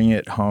bring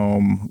it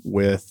home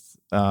with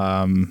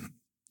a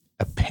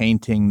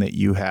painting that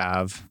you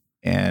have,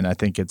 and I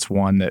think it's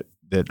one that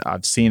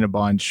I've seen a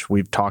bunch.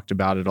 We've talked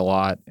about it a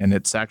lot, and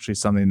it's actually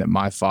something that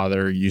my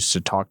father used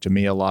to talk to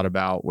me a lot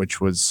about,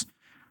 which was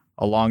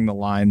along the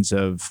lines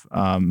of,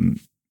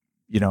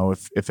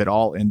 if it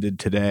all ended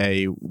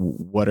today,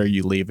 what are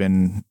you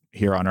leaving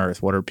here on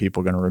earth? What are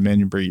people going to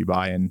remember you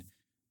by? And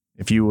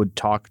if you would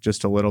talk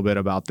just a little bit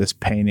about this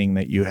painting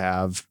that you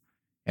have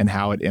and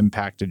how it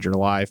impacted your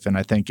life. And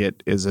I think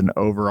it is an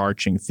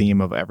overarching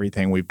theme of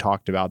everything we've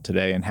talked about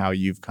today and how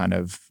you've kind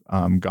of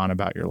gone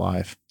about your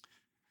life.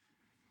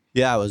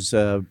 Yeah, it was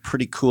a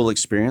pretty cool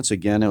experience.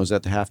 Again, it was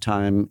at the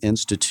Halftime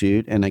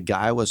Institute, and a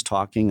guy was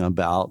talking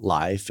about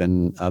life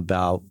and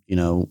about,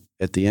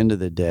 at the end of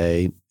the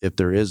day, if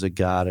there is a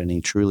God and he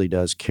truly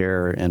does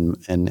care and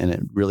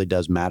it really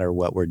does matter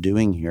what we're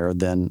doing here,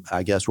 then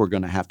I guess we're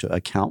going to have to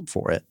account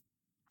for it.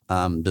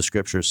 The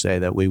scriptures say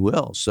that we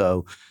will.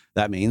 So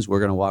that means we're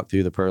going to walk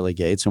through the pearly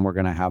gates and we're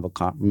going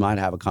to might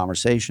have a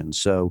conversation.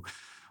 So,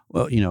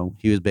 well,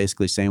 he was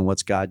basically saying,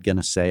 what's God going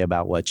to say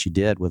about what you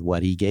did with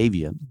what he gave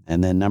you?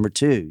 And then number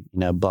two,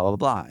 blah, blah,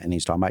 blah. And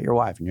he's talking about your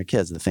wife and your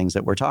kids, the things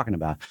that we're talking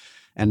about.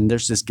 And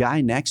there's this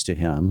guy next to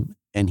him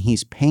and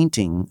he's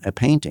painting a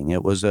painting.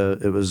 It was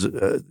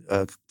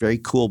a very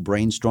cool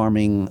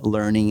brainstorming,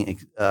 learning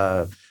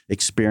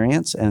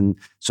experience. And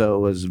so it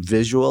was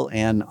visual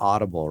and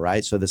audible,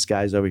 right? So this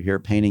guy's over here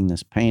painting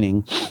this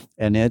painting,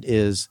 and it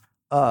is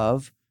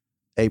of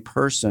a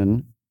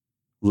person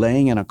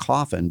laying in a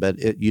coffin, but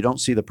you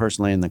don't see the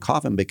person laying in the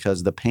coffin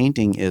because the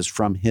painting is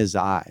from his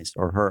eyes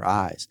or her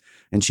eyes.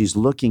 And she's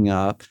looking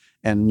up,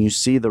 and you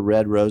see the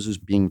red roses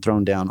being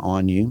thrown down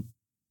on you.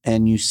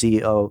 And you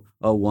see a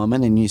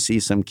woman, and you see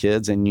some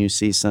kids, and you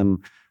see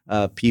some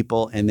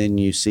people, and then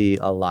you see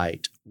a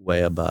light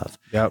way above.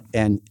 Yep.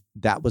 And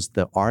that was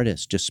the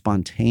artist just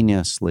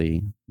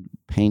spontaneously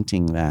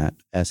painting that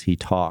as he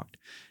talked.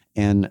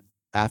 And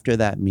after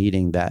that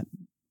meeting, that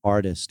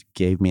artist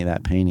gave me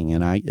that painting,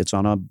 and it's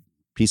on a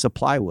piece of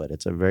plywood.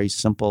 It's a very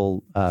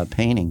simple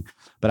painting,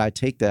 but I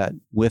take that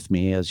with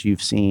me, as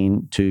you've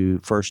seen,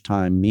 to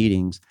first-time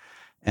meetings,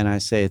 and I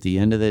say at the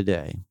end of the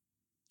day,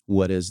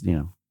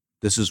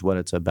 this is what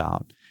it's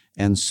about.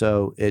 And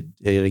so it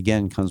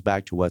again comes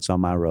back to what's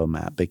on my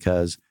roadmap,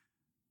 because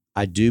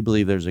I do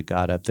believe there's a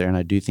God up there, and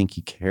I do think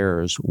he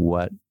cares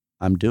what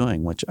I'm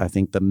doing, which I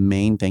think the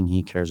main thing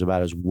he cares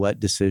about is what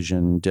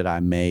decision did I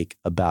make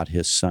about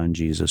his son,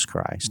 Jesus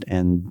Christ.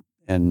 And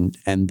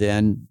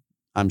then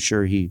I'm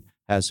sure he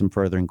has some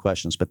furthering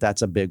questions, but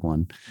that's a big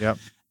one. Yep.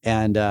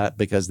 And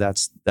because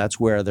that's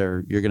where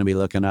you're going to be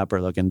looking up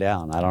or looking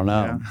down. I don't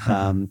know.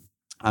 Yeah.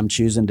 I'm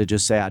choosing to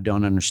just say I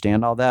don't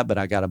understand all that, but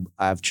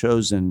I've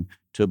chosen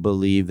to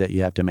believe that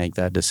you have to make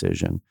that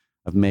decision.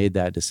 I've made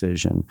that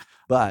decision.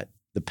 But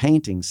the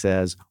painting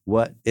says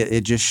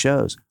it just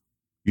shows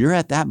you're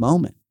at that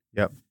moment.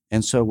 Yep.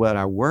 And so what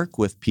I work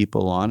with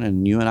people on,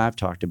 and you and I have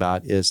talked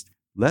about, is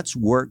let's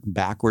work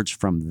backwards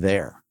from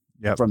there.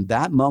 Yep. From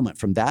that moment,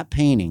 from that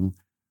painting,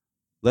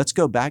 let's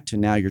go back to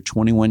now you're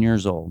 21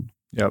 years old.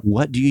 Yep.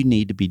 What do you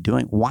need to be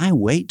doing? Why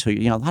wait till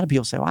a lot of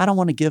people say, well, I don't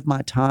want to give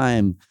my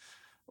time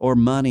or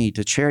money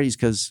to charities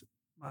because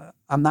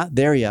I'm not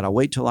there yet. I'll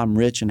wait till I'm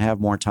rich and have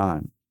more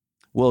time.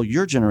 Well,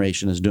 your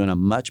generation is doing a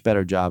much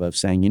better job of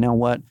saying, you know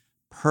what?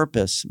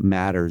 Purpose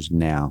matters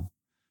now.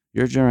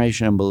 Your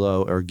generation and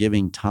below are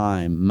giving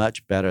time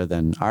much better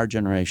than our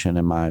generation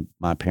and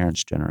my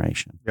parents'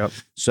 generation. Yep.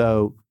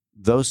 So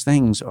those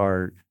things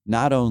are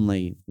not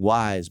only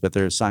wise, but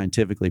they're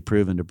scientifically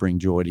proven to bring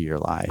joy to your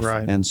life.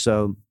 Right. And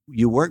so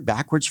you work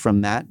backwards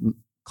from that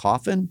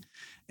coffin,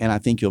 and I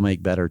think you'll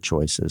make better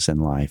choices in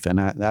life. And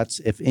that's,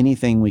 if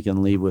anything we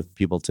can leave with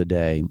people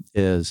today,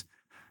 is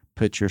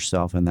put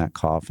yourself in that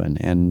coffin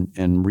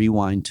and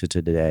rewind to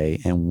today.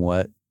 And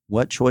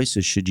what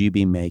choices should you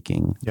be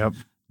making? Yep.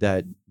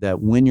 That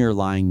when you're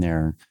lying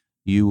there,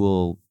 you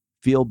will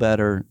feel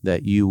better,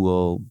 that you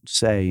will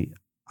say,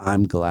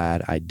 I'm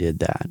glad I did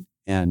that.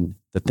 And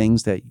the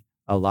things that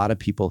a lot of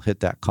people hit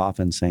that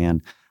coffin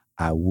saying,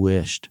 I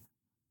wished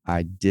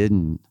I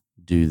didn't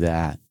do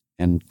that.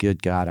 And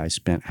good God, I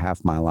spent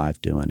half my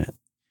life doing it.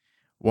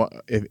 Well,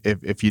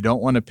 if you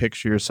don't want to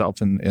picture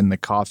yourself in the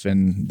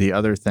coffin, the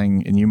other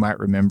thing, and you might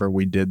remember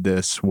we did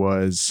this,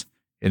 was,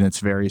 and it's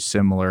very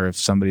similar, if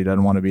somebody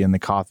doesn't want to be in the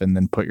coffin,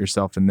 then put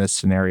yourself in this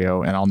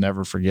scenario, and I'll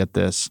never forget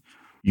this.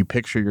 You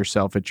picture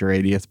yourself at your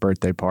 80th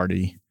birthday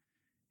party,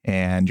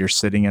 and you're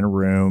sitting in a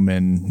room,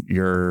 and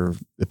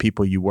the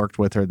people you worked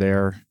with are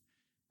there,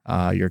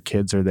 your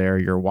kids are there,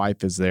 your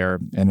wife is there,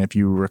 and if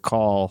you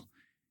recall,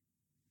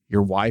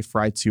 your wife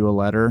writes you a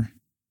letter,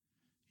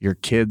 your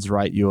kids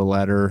write you a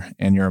letter,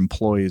 and your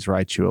employees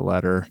write you a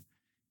letter.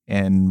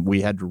 And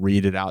we had to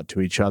read it out to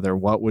each other.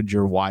 What would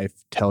your wife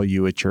tell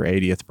you at your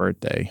 80th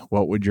birthday?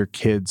 What would your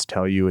kids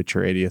tell you at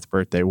your 80th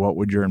birthday? What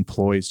would your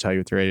employees tell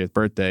you at their 80th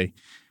birthday?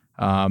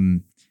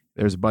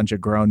 There's a bunch of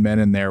grown men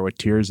in there with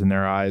tears in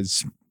their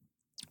eyes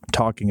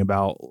talking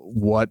about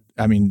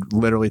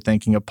literally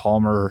thinking of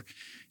Palmer.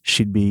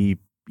 She'd be,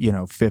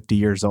 50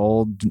 years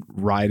old,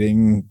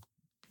 writing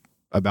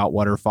about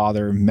what her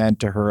father meant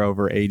to her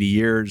over 80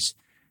 years.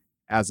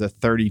 As a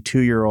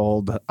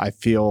 32-year-old, I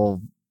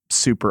feel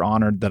super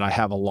honored that I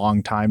have a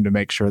long time to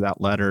make sure that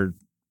letter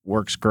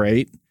works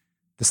great.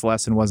 This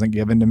lesson wasn't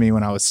given to me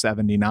when I was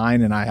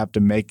 79, and I have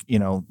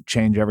to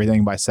change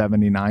everything by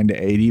 79 to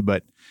 80.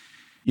 But,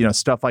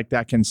 stuff like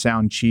that can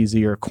sound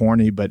cheesy or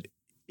corny, but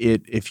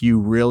if you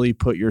really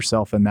put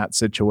yourself in that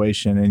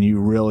situation and you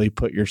really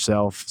put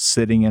yourself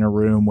sitting in a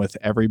room with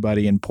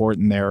everybody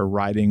important there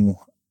writing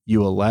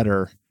you a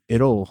letter,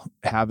 it'll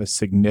have a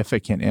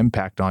significant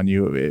impact on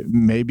you.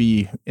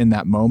 Maybe in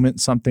that moment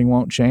something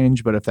won't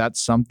change, but if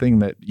that's something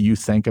that you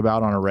think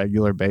about on a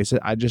regular basis,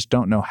 I just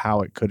don't know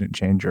how it couldn't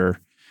change your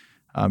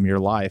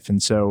life.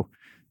 And so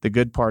the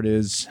good part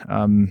is,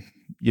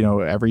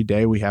 every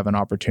day we have an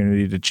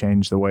opportunity to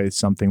change the way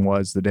something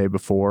was the day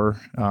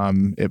before.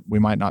 We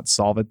might not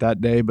solve it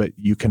that day, but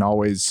you can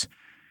always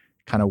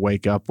kind of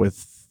wake up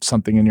with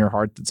something in your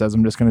heart that says,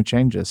 I'm just going to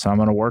change this. So I'm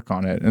going to work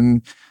on it.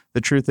 And the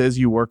truth is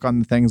you work on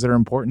the things that are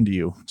important to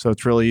you. So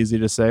it's really easy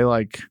to say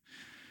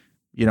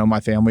my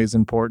family is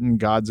important,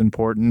 God's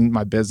important,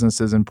 my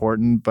business is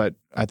important. But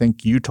I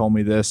think you told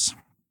me this.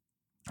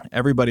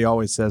 Everybody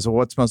always says, well,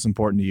 what's most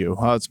important to you?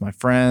 Oh, it's my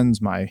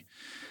friends, my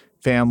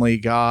family,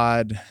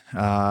 God,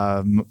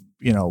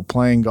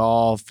 playing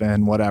golf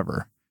and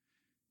whatever.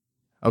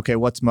 Okay,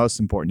 what's most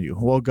important to you?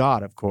 Well,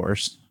 God, of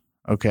course.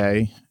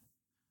 Okay.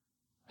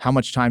 How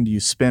much time do you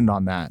spend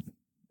on that?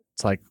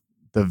 It's like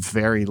the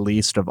very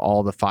least of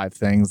all the 5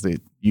 things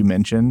that you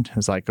mentioned.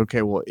 It's like,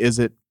 okay, well, is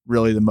it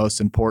really the most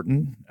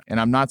important?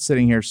 And I'm not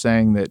sitting here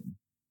saying that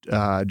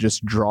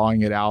just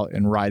drawing it out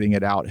and writing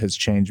it out has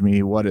changed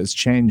me. What has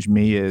changed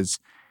me is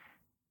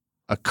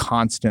a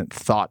constant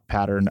thought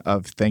pattern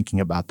of thinking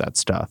about that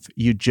stuff.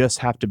 You just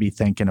have to be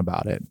thinking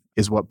about it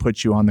is what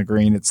puts you on the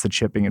green. It's the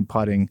chipping and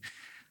putting.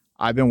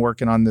 I've been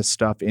working on this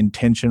stuff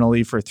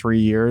intentionally for 3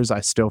 years.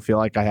 I still feel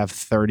like I have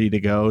 30 to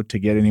go to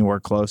get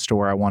anywhere close to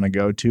where I want to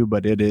go to,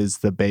 but it is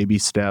the baby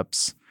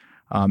steps.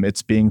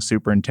 It's being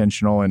super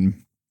intentional.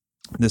 And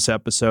this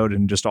episode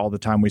and just all the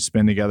time we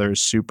spend together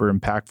is super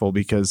impactful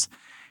because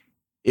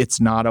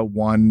it's not a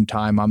one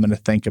time I'm going to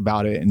think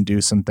about it and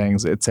do some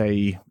things. It's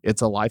a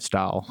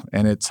lifestyle,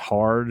 and it's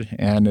hard,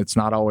 and it's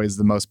not always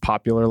the most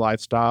popular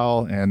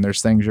lifestyle. And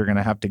there's things you're going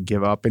to have to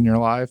give up in your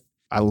life.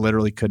 I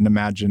literally couldn't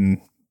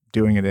imagine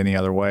doing it any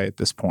other way at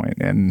this point.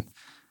 And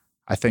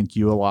I thank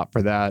you a lot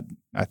for that.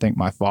 I thank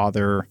my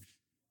father.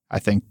 I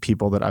thank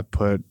people that I've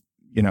put,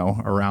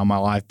 around my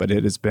life, but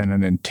it has been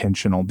an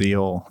intentional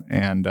deal.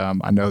 And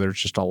I know there's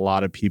just a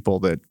lot of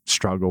people that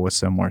struggle with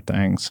similar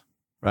things.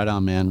 Right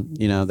on, man.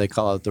 They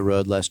call it the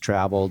road less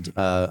traveled.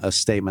 A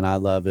statement I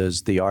love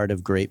is the art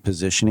of great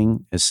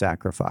positioning is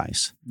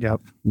sacrifice. Yep.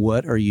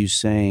 What are you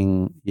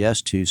saying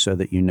yes to so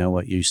that you know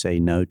what you say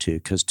no to?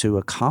 Because to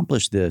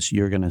accomplish this,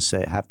 you're going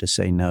to have to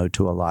say no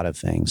to a lot of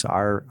things.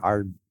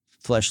 Our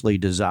fleshly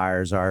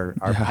desires, our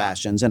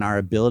passions, and our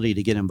ability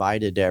to get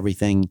invited to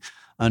everything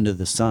under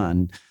the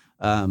sun.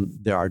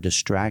 There are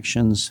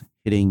distractions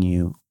hitting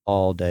you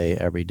all day,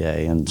 every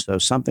day. And so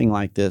something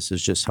like this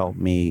has just helped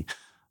me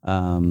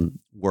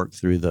work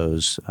through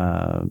those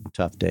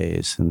tough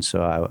days. And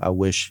so I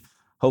wish,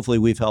 hopefully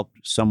we've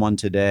helped someone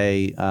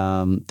today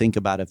think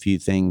about a few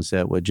things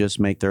that would just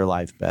make their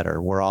life better.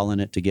 We're all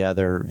in it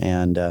together,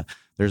 and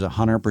there's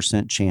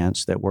 100%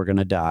 chance that we're going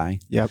to die.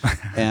 Yep.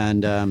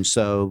 And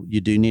so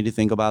you do need to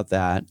think about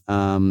that.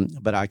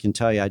 But I can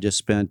tell you, I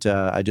just put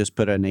an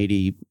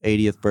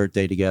 80th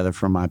birthday together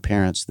for my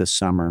parents this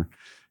summer,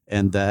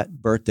 and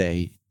that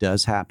birthday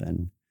does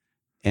happen.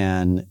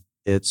 And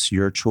it's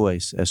your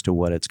choice as to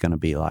what it's going to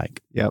be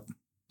like. Yep.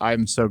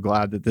 I'm so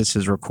glad that this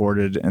is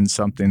recorded and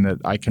something that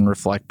I can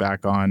reflect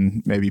back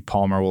on. Maybe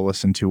Palmer will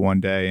listen to one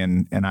day,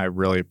 and I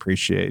really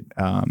appreciate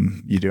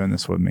you doing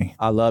this with me.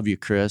 I love you,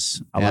 Chris.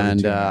 I love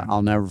you too,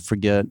 I'll never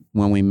forget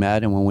when we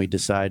met and when we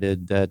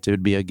decided that it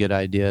would be a good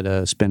idea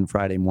to spend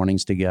Friday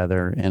mornings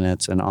together. And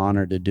it's an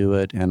honor to do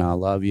it. And I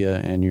love you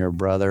and your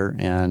brother.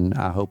 And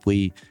I hope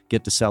we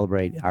get to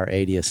celebrate our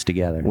 80th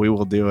together. We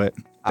will do it.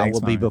 Thanks, I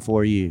will be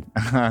before you.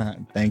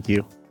 Thank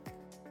you.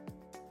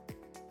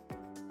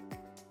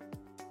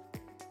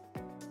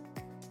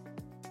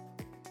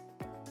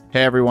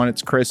 Hey everyone,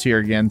 it's Chris here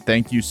again.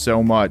 Thank you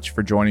so much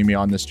for joining me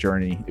on this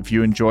journey. If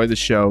you enjoy the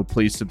show,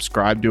 please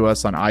subscribe to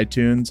us on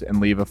iTunes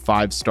and leave a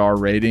 5-star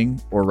rating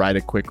or write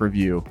a quick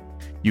review.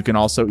 You can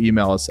also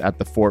email us at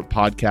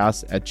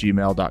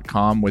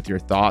thefortpodcast@gmail.com with your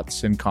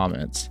thoughts and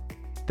comments.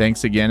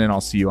 Thanks again, and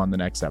I'll see you on the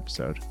next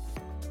episode.